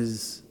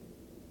is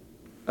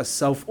a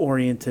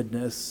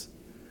self-orientedness,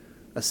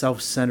 a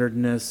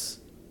self-centeredness,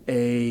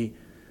 and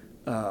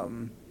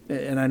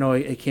I know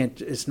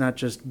it's not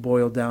just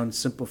boiled down,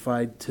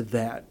 simplified to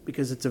that,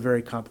 because it's a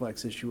very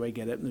complex issue. I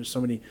get it, and there's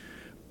so many,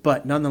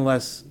 but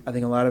nonetheless, I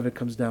think a lot of it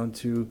comes down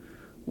to,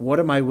 what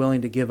am I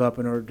willing to give up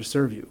in order to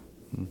serve you,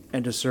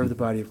 and to serve the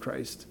body of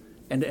Christ,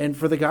 and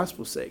for the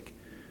gospel's sake,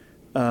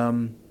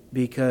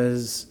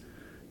 because,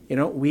 you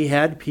know, we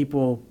had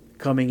people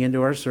coming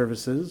into our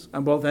services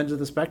on both ends of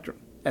the spectrum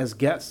as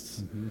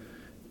guests,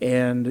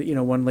 and, you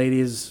know, one lady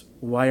is,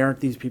 why aren't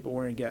these people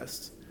wearing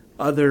guests?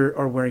 Other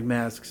are wearing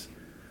masks.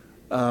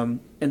 And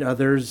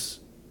others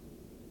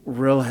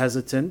real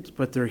hesitant,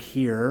 but they're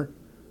here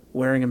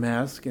wearing a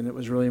mask, and it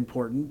was really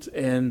important.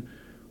 And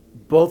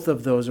both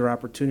of those are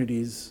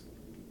opportunities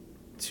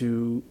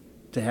to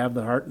have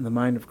the heart and the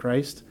mind of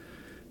Christ.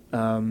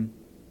 You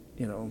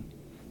know,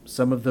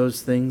 some of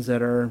those things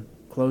that are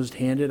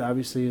closed-handed,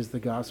 obviously, is the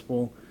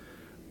gospel,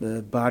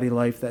 the body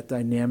life, that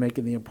dynamic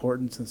and the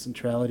importance and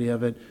centrality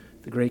of it,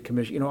 the Great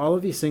Commission. You know, all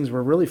of these things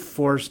were really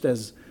forced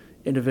as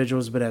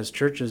individuals, but as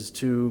churches,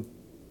 to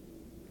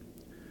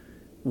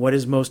what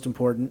is most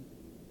important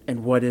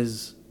and what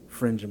is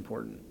fringe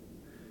important.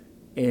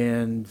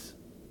 and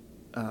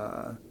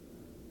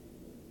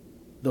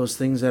those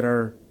things that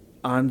are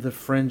on the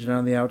fringe and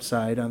on the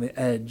outside, on the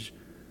edge,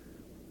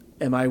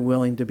 am I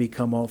willing to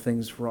become all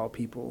things for all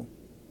people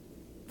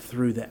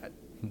through that?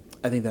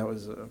 I think that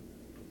was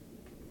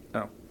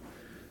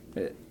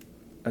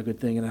a good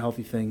thing and a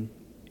healthy thing.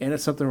 And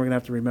it's something we're going to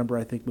have to remember,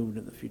 I think, moving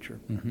into the future.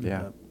 Mhm.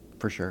 Yeah,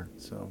 for sure.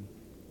 So,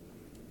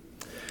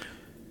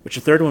 what's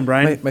your third one,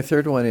 Brian? My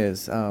third one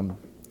is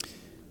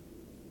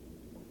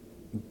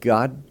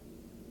God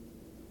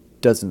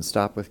doesn't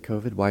stop with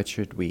COVID. Why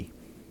should we?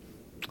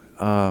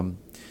 And,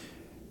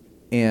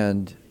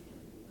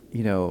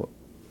 you know,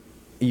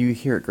 you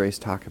hear at Grace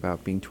talk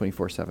about being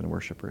 24/7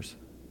 worshipers.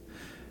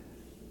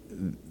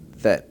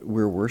 That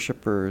we're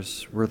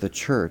worshipers, we're the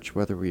church,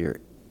 whether we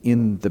are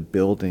in the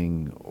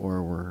building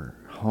or we're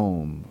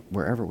home,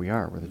 wherever we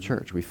are, we're the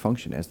church. We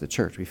function as the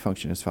church. We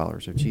function as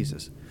followers of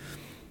Jesus.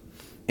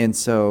 And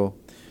so,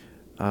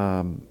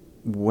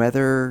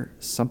 whether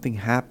something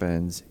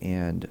happens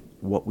and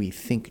what we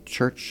think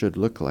church should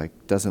look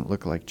like doesn't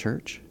look like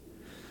church,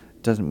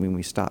 doesn't mean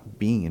we stop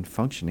being and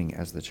functioning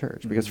as the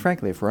church. Because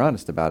frankly, if we're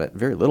honest about it,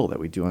 very little that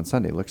we do on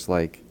Sunday looks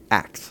like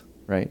Acts,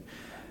 right?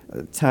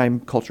 Time,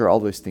 culture, all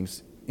those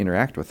things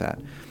interact with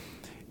that.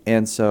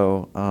 And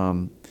so,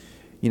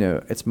 you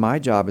know, it's my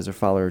job as a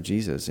follower of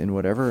Jesus in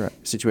whatever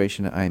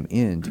situation I'm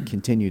in to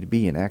continue to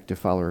be an active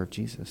follower of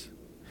Jesus.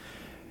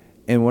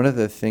 And one of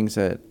the things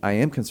that I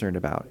am concerned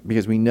about,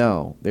 because we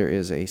know there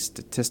is a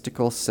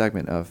statistical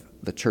segment of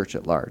the church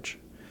at large,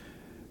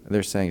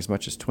 they're saying as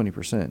much as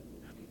 20%,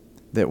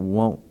 that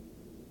won't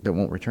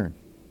return.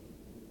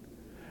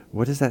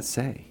 What does that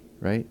say,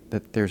 right?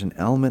 That there's an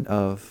element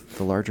of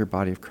the larger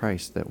body of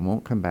Christ that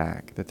won't come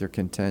back, that they're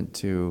content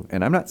to,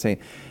 and I'm not saying,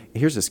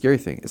 here's the scary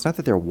thing, it's not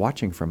that they're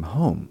watching from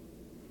home.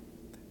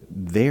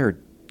 They're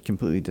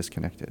completely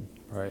disconnected.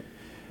 Right.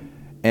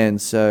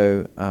 And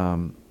so,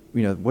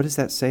 you know, what does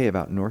that say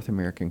about North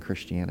American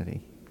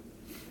Christianity?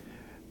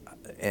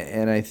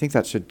 And I think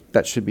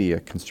that should be a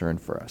concern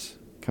for us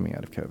coming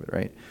out of COVID,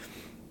 right?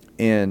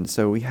 And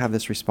so we have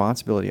this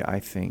responsibility, I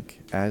think,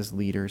 as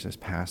leaders, as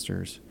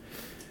pastors,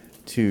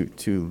 to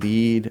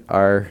lead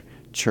our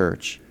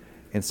church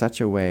in such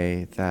a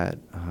way that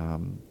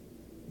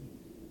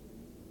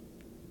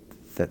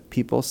that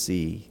people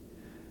see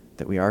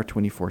that we are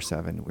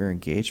 24/7, we're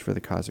engaged for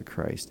the cause of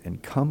Christ,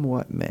 and come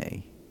what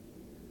may,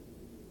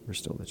 we're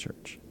still the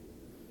church.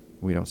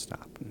 We don't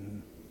stop. Mm-hmm.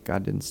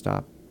 God didn't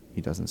stop.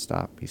 He doesn't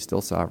stop. He's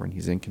still sovereign.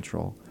 He's in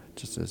control,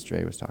 just as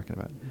Dre was talking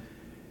about.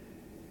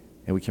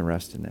 And we can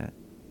rest in that.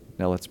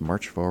 Now let's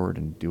march forward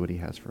and do what he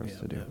has for us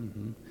to do. Yeah.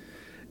 Mm-hmm.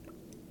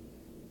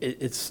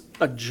 It's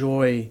a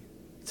joy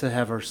to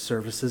have our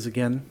services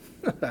again.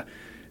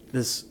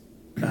 This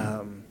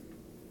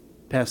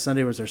past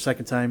Sunday was our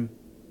second time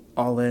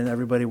all in,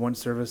 everybody one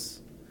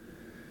service.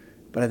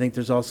 But I think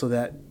there's also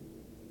that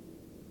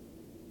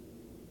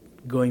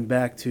going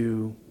back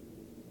to,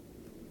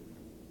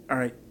 all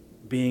right,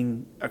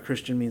 being a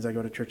Christian means I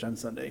go to church on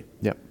Sunday.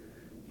 Yep.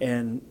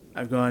 And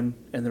I've gone,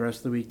 and the rest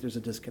of the week there's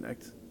a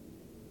disconnect.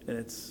 And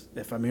it's,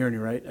 if I'm hearing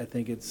you right, I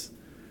think it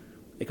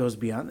goes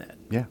beyond that.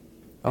 Yeah.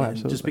 Oh, And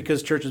absolutely. just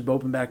because churches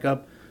open back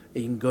up,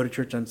 and you can go to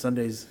church on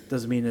Sundays,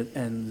 doesn't mean it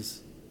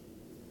ends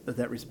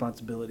that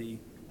responsibility.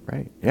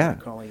 Right. Yeah.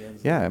 Calling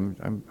ends. Yeah.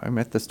 I'm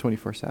at this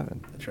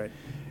 24/7. That's right.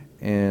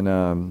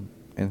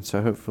 And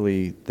so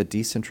hopefully the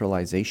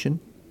decentralization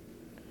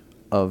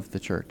of the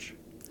church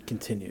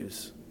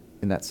Continues.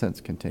 in that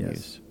sense continues.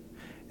 Yes.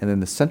 And then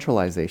the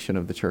centralization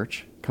of the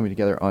church coming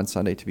together on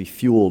Sunday to be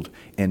fueled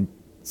and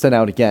sent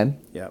out again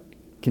Yep.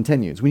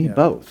 continues. We need Yeah.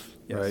 both,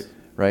 Yes. Right.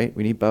 right?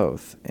 We need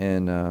both.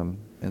 And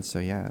so,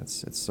 yeah,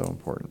 it's so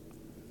important.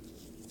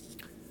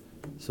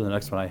 So the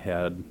next one I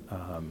had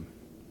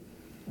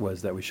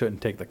was that we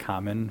shouldn't take the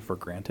common for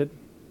granted.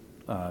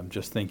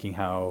 Just thinking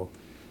how,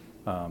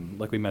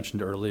 like we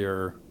mentioned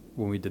earlier,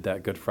 when we did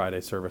that Good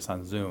Friday service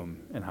on Zoom,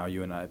 and how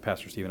you and I,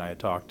 Pastor Steve and I had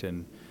talked,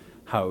 and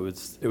how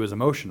it was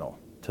emotional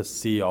to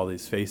see all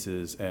these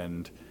faces.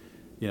 And,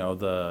 you know,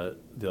 the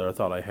other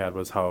thought I had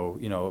was how,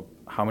 you know,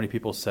 how many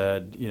people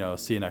said, you know,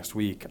 see you next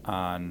week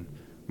on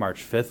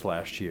March 5th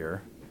last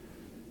year,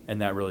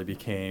 and that really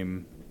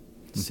became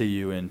see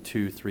you in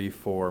 2, 3,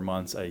 4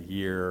 months, a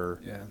year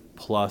Yeah.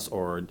 plus,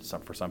 or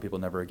for some people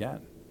never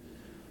again.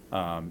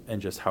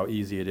 And just how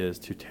easy it is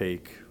to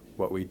take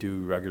what we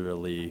do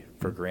regularly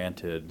for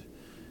granted,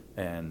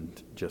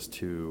 and just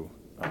to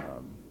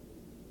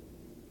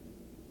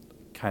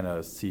kind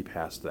of see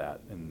past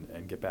that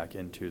and get back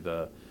into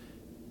the,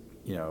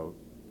 you know,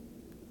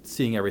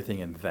 seeing everything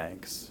in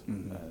thanks.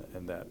 Mhm.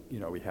 And that, you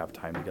know, we have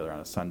time together on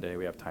a Sunday,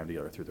 we have time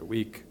together through the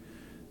week.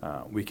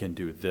 We can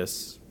do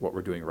this, what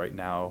we're doing right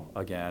now,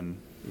 again,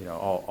 you know,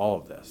 all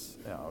of this,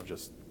 you know,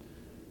 just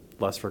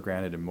less for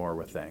granted and more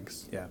with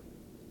thanks. Yeah.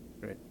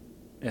 Right.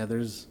 Yeah,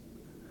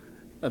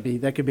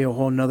 that could be a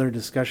whole nother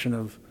discussion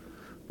of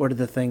what are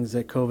the things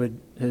that COVID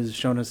has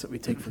shown us that we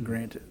take for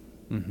granted.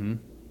 Mm-hmm.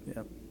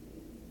 Yeah.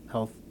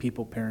 Health,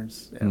 people,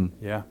 parents. Yeah. Mm.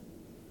 Yeah.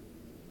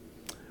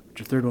 What's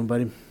your third one,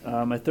 buddy?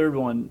 My third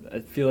one, I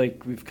feel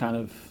like we've kind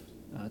of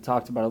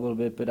talked about it a little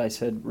bit, but I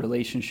said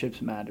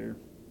relationships matter.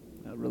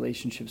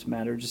 Relationships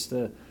matter.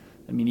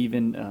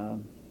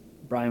 Even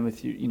Brian,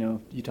 with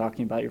you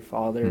talking about your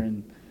father,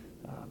 and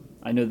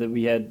I know that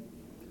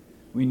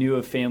we knew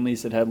of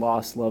families that had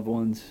lost loved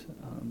ones.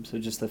 So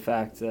just the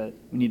fact that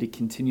we need to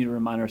continue to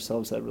remind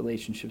ourselves that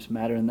relationships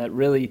matter, and that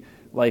really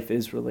life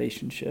is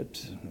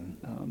relationships.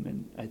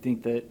 And I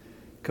think that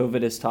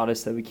COVID has taught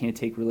us that we can't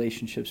take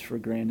relationships for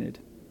granted.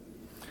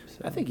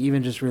 So, I think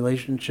even just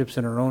relationships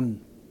in our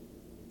own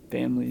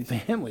families.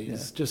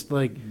 families, just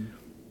like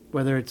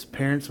whether it's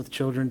parents with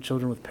children,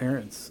 children with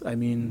parents. I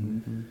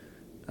mean,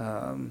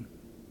 all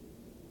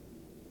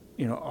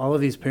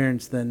of these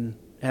parents then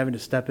having to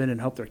step in and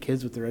help their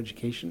kids with their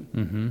education.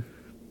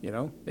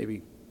 Mm-hmm.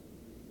 Maybe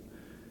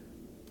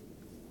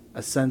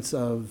a sense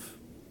of,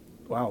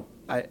 wow,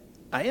 I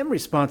am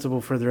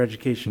responsible for their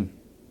education.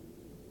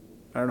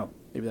 I don't know.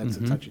 Maybe that's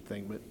a touchy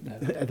thing, but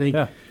I think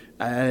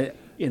I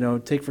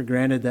take for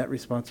granted that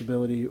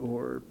responsibility.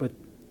 But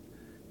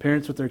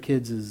parents with their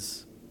kids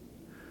is,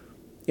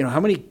 how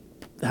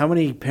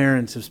many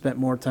parents have spent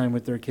more time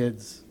with their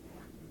kids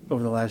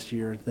over the last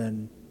year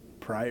than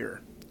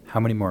prior? How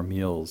many more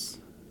meals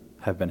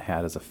have been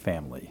had as a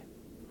family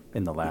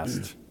in the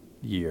last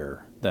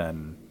year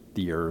than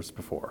the years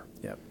before?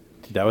 Yep.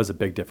 That was a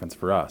big difference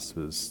for us,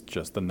 was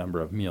just the number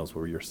of meals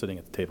where you're sitting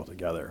at the table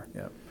together.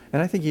 Yep.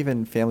 And I think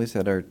even families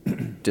that are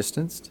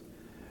distanced,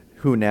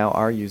 who now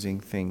are using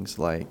things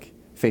like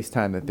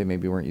FaceTime that they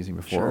maybe weren't using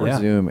before, Sure. or Yeah.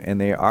 Zoom, and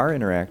they are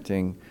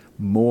interacting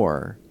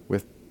more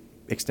with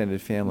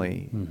extended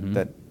family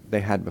that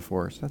they had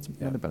before. So that's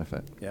another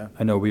benefit. Yeah.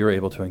 I know we were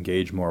able to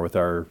engage more with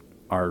our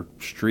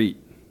street.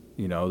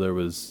 There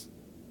was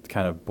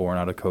kind of born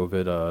out of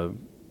COVID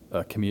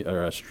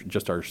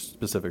just our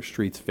specific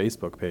streets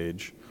Facebook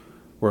page,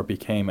 where it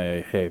became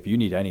hey, if you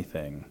need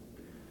anything,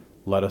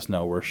 let us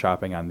know. We're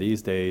shopping on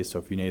these days, so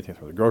if you need anything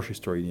from the grocery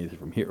store, you need anything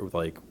from here,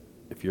 like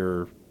if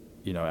you're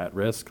at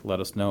risk, let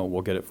us know.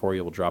 We'll get it for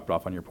you. We'll drop it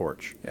off on your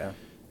porch. Yeah.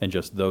 And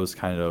just those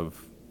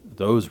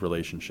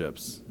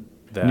relationships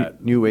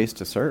that New ways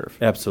to serve.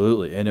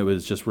 absolutely. And it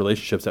was just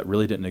relationships that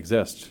really didn't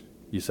exist.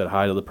 You said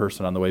hi to the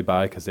person on the way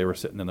by because they were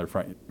sitting in their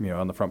front,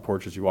 on the front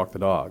porch as you walk the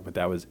dog, but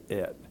that was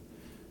it.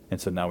 And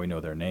so now we know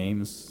their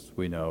names.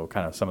 We know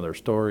kind of some of their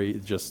story.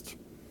 Just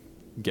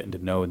getting to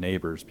know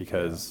neighbors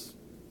because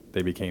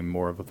they became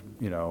more of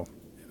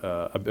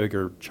a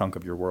bigger chunk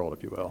of your world,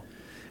 if you will.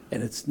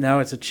 And it's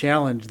a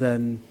challenge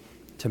then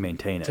To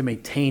maintain it. to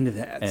maintain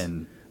that.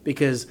 And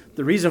because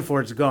the reason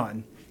for it's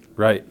gone.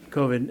 right.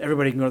 COVID,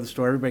 everybody can go to the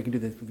store, everybody can do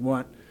what they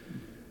want.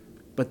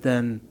 But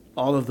then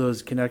all of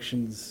those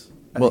connections,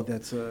 I Well,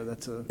 think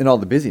that's a And all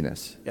the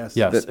busyness. yes.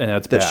 Yes, and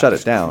that's that bad. shut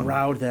it down.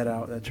 Crowd that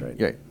out. That's right.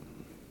 Yeah.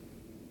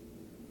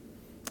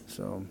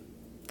 So,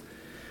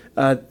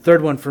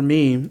 third one for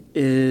me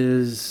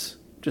is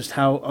just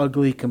how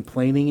ugly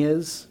complaining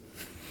is,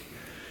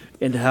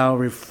 and how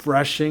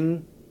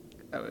refreshing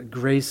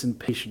grace and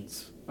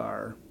patience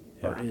are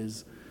or Yeah.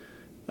 is.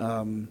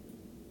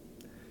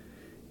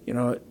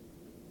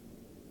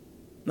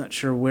 Not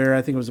sure where.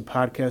 I think it was a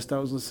podcast I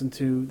was listening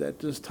to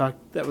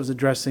that was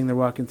addressing they're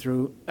walking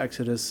through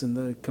Exodus and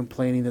the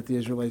complaining that the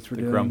Israelites were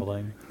The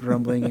doing,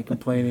 grumbling. and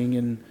complaining,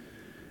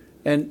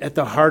 and at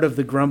the heart of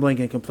the grumbling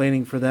and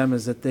complaining for them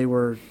is that they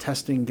were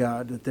testing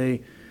God. That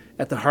they,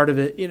 at the heart of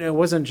it, it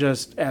wasn't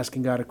just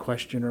asking God a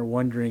question or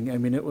wondering. I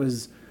mean, it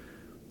was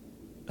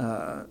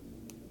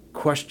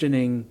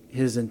questioning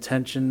His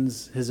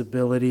intentions, His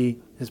ability,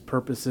 His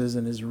purposes,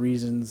 and His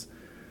reasons,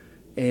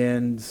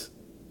 and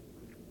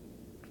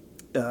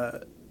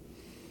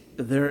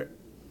there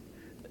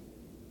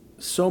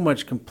so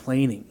much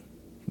complaining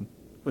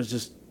was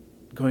just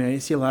going on. You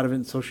see a lot of it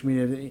in social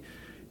media,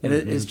 and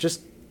it's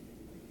just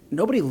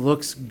nobody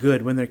looks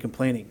good when they're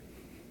complaining,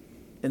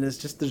 and there's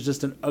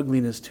just an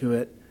ugliness to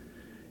it,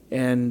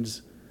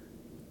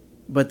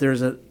 but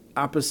there's an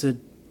opposite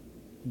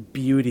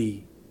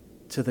beauty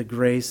to the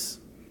grace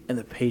and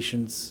the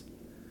patience,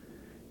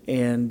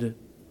 and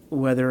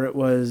whether it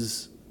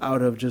was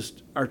out of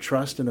just our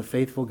trust in a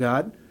faithful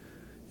God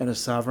and a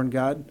sovereign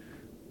God,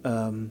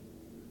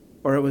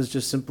 or it was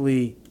just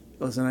simply,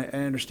 listen, I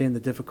understand the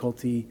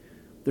difficulty.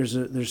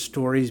 There's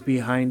stories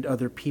behind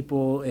other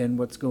people and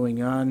what's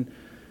going on.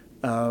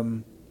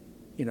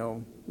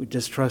 We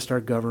distrust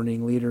our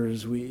governing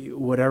leaders,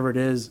 whatever it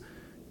is,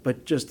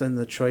 but just then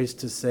the choice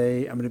to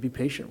say, I'm going to be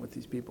patient with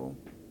these people.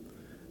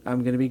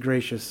 I'm going to be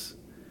gracious.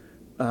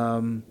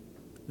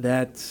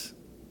 That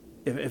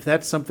if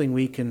that's something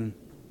we can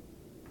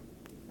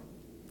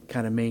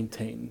kind of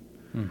maintain,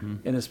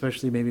 and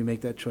especially maybe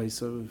make that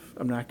choice of,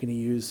 I'm not going to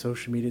use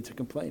social media to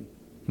complain.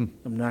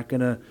 I'm not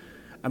going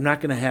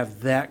to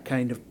have that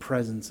kind of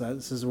presence.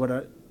 This is what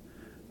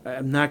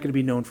I'm not going to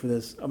be known for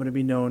this. I'm going to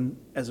be known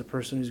as a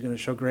person who's going to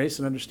show grace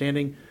and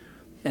understanding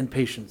and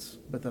patience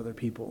with other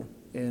people.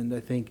 And I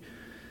think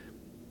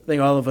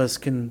all of us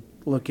can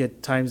look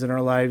at times in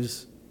our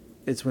lives,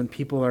 it's when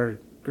people are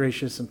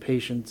gracious and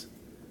patient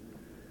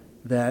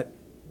that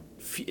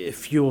it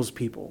fuels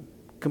people.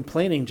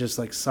 Complaining just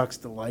like sucks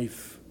the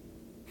life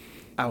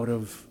out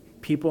of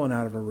people and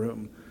out of a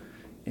room.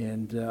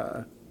 And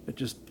it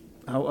just,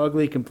 how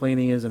ugly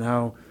complaining is and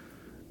how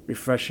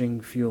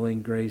refreshing,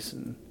 fueling grace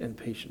and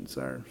patience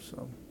are.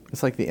 So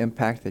It's like the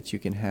impact that you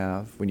can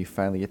have when you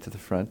finally get to the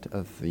front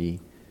of the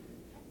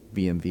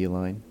BMV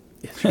line.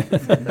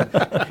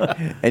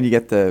 And you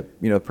get the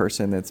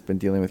person that's been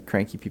dealing with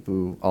cranky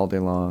people all day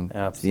long.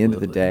 At the end of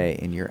the Absolutely. day,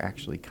 and you're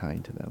actually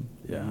kind to them.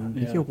 Yeah.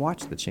 You Yeah. can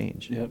watch the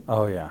change. Yep.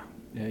 Oh yeah.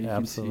 Yeah, you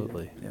can see it.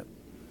 Absolutely. Yep.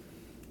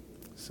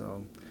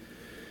 So,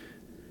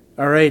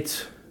 all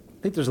right.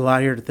 I think there's a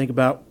lot here to think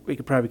about. We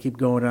could probably keep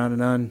going on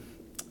and on.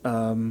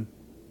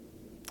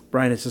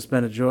 Brian, it's just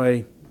been a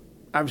joy,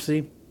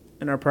 obviously,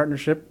 in our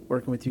partnership,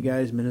 working with you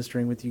guys,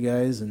 ministering with you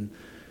guys, and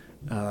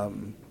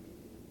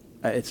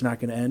it's not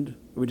going to end.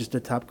 We just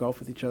did Top Golf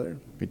with each other.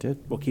 We did.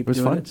 We'll keep It was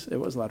doing fun. it. It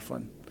was a lot of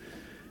fun.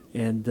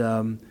 And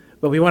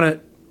but we want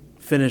to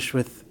finish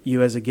with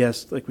you as a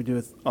guest, like we do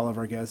with all of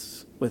our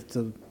guests, with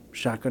the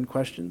shotgun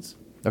questions.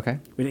 Okay.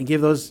 We didn't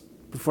give those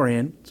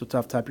beforehand, so it's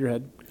off the top of your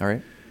head. All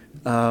right.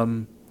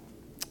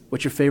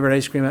 What's your favorite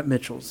ice cream at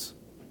Mitchell's?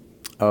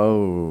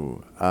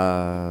 Oh,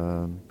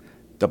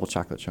 double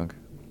chocolate chunk.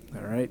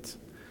 All right.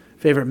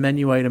 Favorite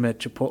menu item at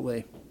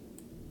Chipotle?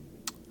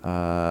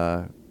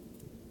 Burrito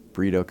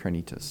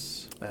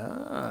carnitas.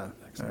 All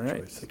Excellent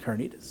right. choice. The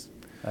carnitas.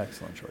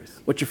 Excellent choice.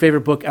 What's your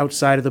favorite book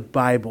outside of the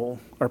Bible?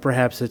 Or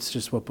perhaps it's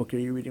just what book are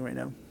you reading right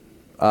now?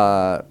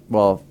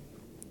 Well,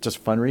 just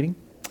fun reading.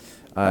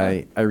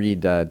 I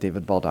read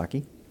David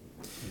Baldacci.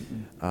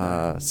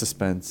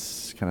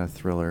 Suspense, kind of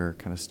thriller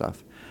kind of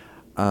stuff.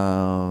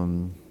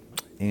 And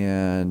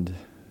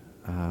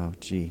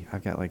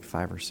I've got like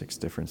 5 or 6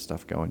 different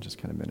stuff going, just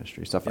kind of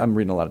ministry stuff. Yeah. I'm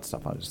reading a lot of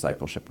stuff on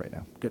discipleship right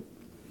now. Good.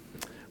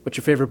 What's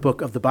your favorite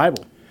book of the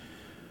Bible?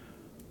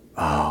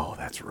 Oh,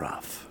 that's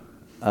rough.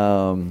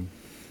 Right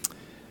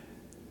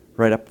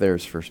up there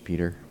is First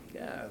Peter.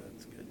 Yeah,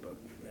 that's a good book.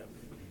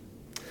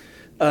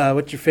 Yeah.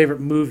 What's your favorite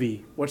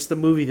movie? What's the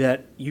movie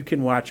that you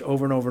can watch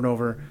over and over and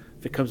over?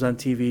 If it comes on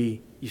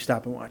TV, you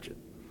stop and watch it.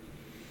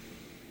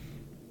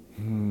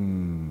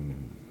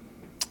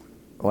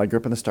 Well, I grew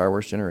up in the Star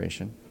Wars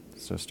generation,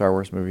 so Star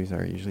Wars movies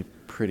are usually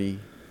pretty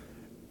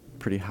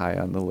high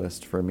on the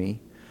list for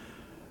me.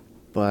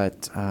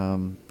 But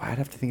I'd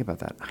have to think about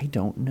that. I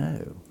don't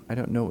know. I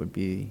don't know what would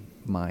be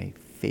my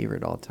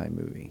favorite all-time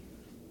movie.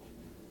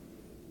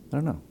 I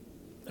don't know.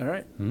 All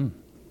right. Mm.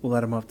 We'll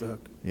let him off the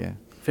hook. Yeah.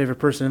 Favorite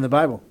person in the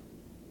Bible,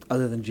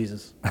 other than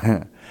Jesus?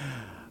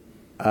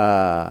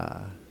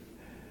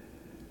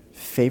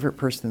 Favorite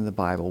person in the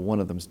Bible, one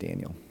of them's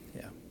Daniel.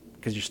 Yeah,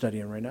 because you're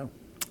studying right now.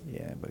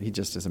 Yeah, but he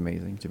just is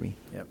amazing to me.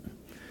 Yep.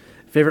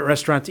 Favorite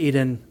restaurant to eat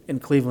in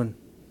Cleveland?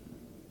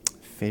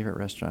 Favorite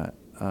restaurant?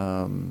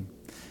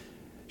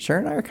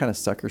 Sharon and I are kind of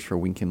suckers for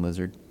Winkin'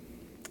 Lizard.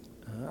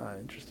 Ah,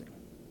 interesting.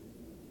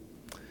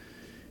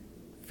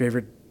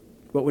 Favorite,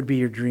 what would be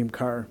your dream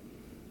car?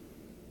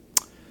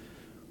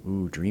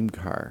 Ooh, dream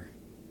car.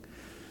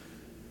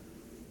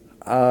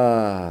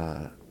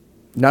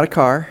 Not a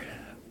car.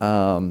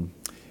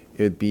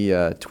 It would be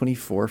a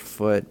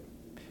 24-foot,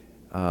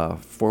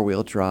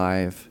 4-wheel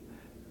drive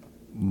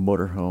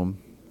motorhome,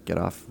 get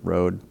off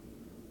road,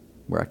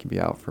 where I can be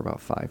out for about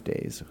 5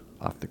 days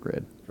off the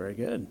grid. Very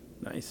good.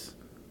 Nice.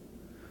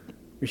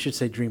 We should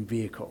say dream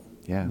vehicle.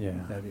 Yeah. Yeah.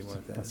 That'd be one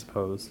of I those.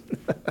 suppose.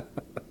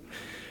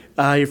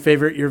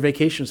 Your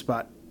vacation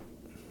spot?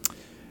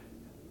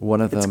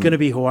 One of them. It's going to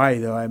be Hawaii,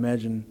 though, I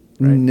imagine.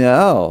 Right?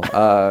 No.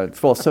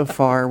 Well, so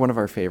far, one of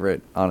our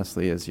favorite,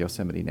 honestly, is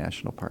Yosemite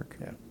National Park.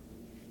 Yeah.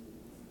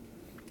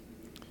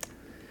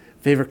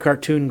 Favorite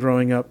cartoon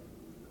growing up?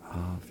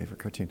 Oh, favorite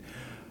cartoon.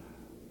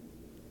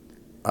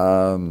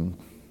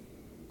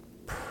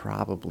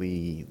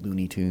 Probably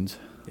Looney Tunes.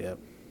 Yep.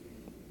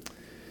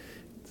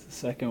 It's the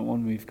second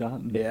one we've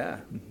gotten. Yeah.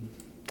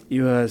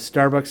 You a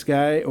Starbucks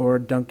guy or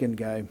Dunkin'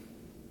 guy?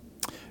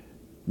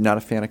 Not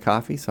a fan of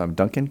coffee, so I'm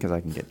Dunkin' because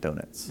I can get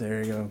donuts.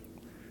 There you go.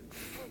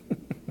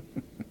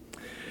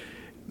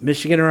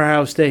 Michigan or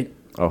Ohio State?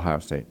 Ohio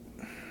State.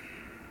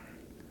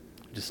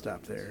 Just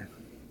stop there.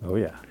 Oh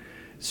yeah.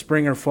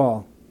 Spring or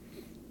fall?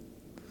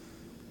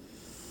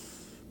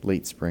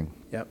 Late spring.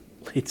 Yep.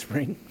 Late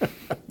spring.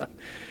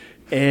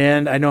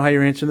 And I know how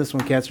you're answering this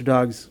one, cats or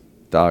dogs?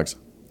 Dogs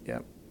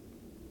Yep.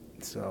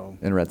 So,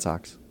 and Red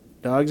Sox.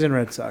 dogs and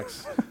Red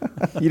Sox.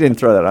 You didn't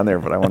throw that on there,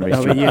 but I want to make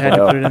No, sure. but you had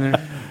to put it in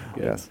there?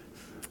 Good. Yes.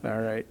 All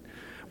right.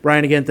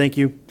 Brian, again, thank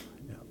you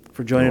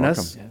for joining You're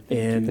us. welcome. Yeah,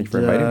 And Thank you for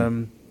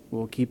inviting me.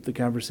 We'll keep the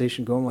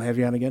conversation going. We'll have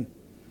you on again.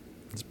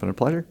 It's been a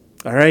pleasure.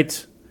 All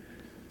right.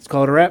 Let's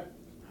call it a wrap.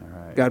 All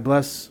right. God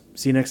bless.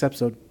 See you next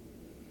episode.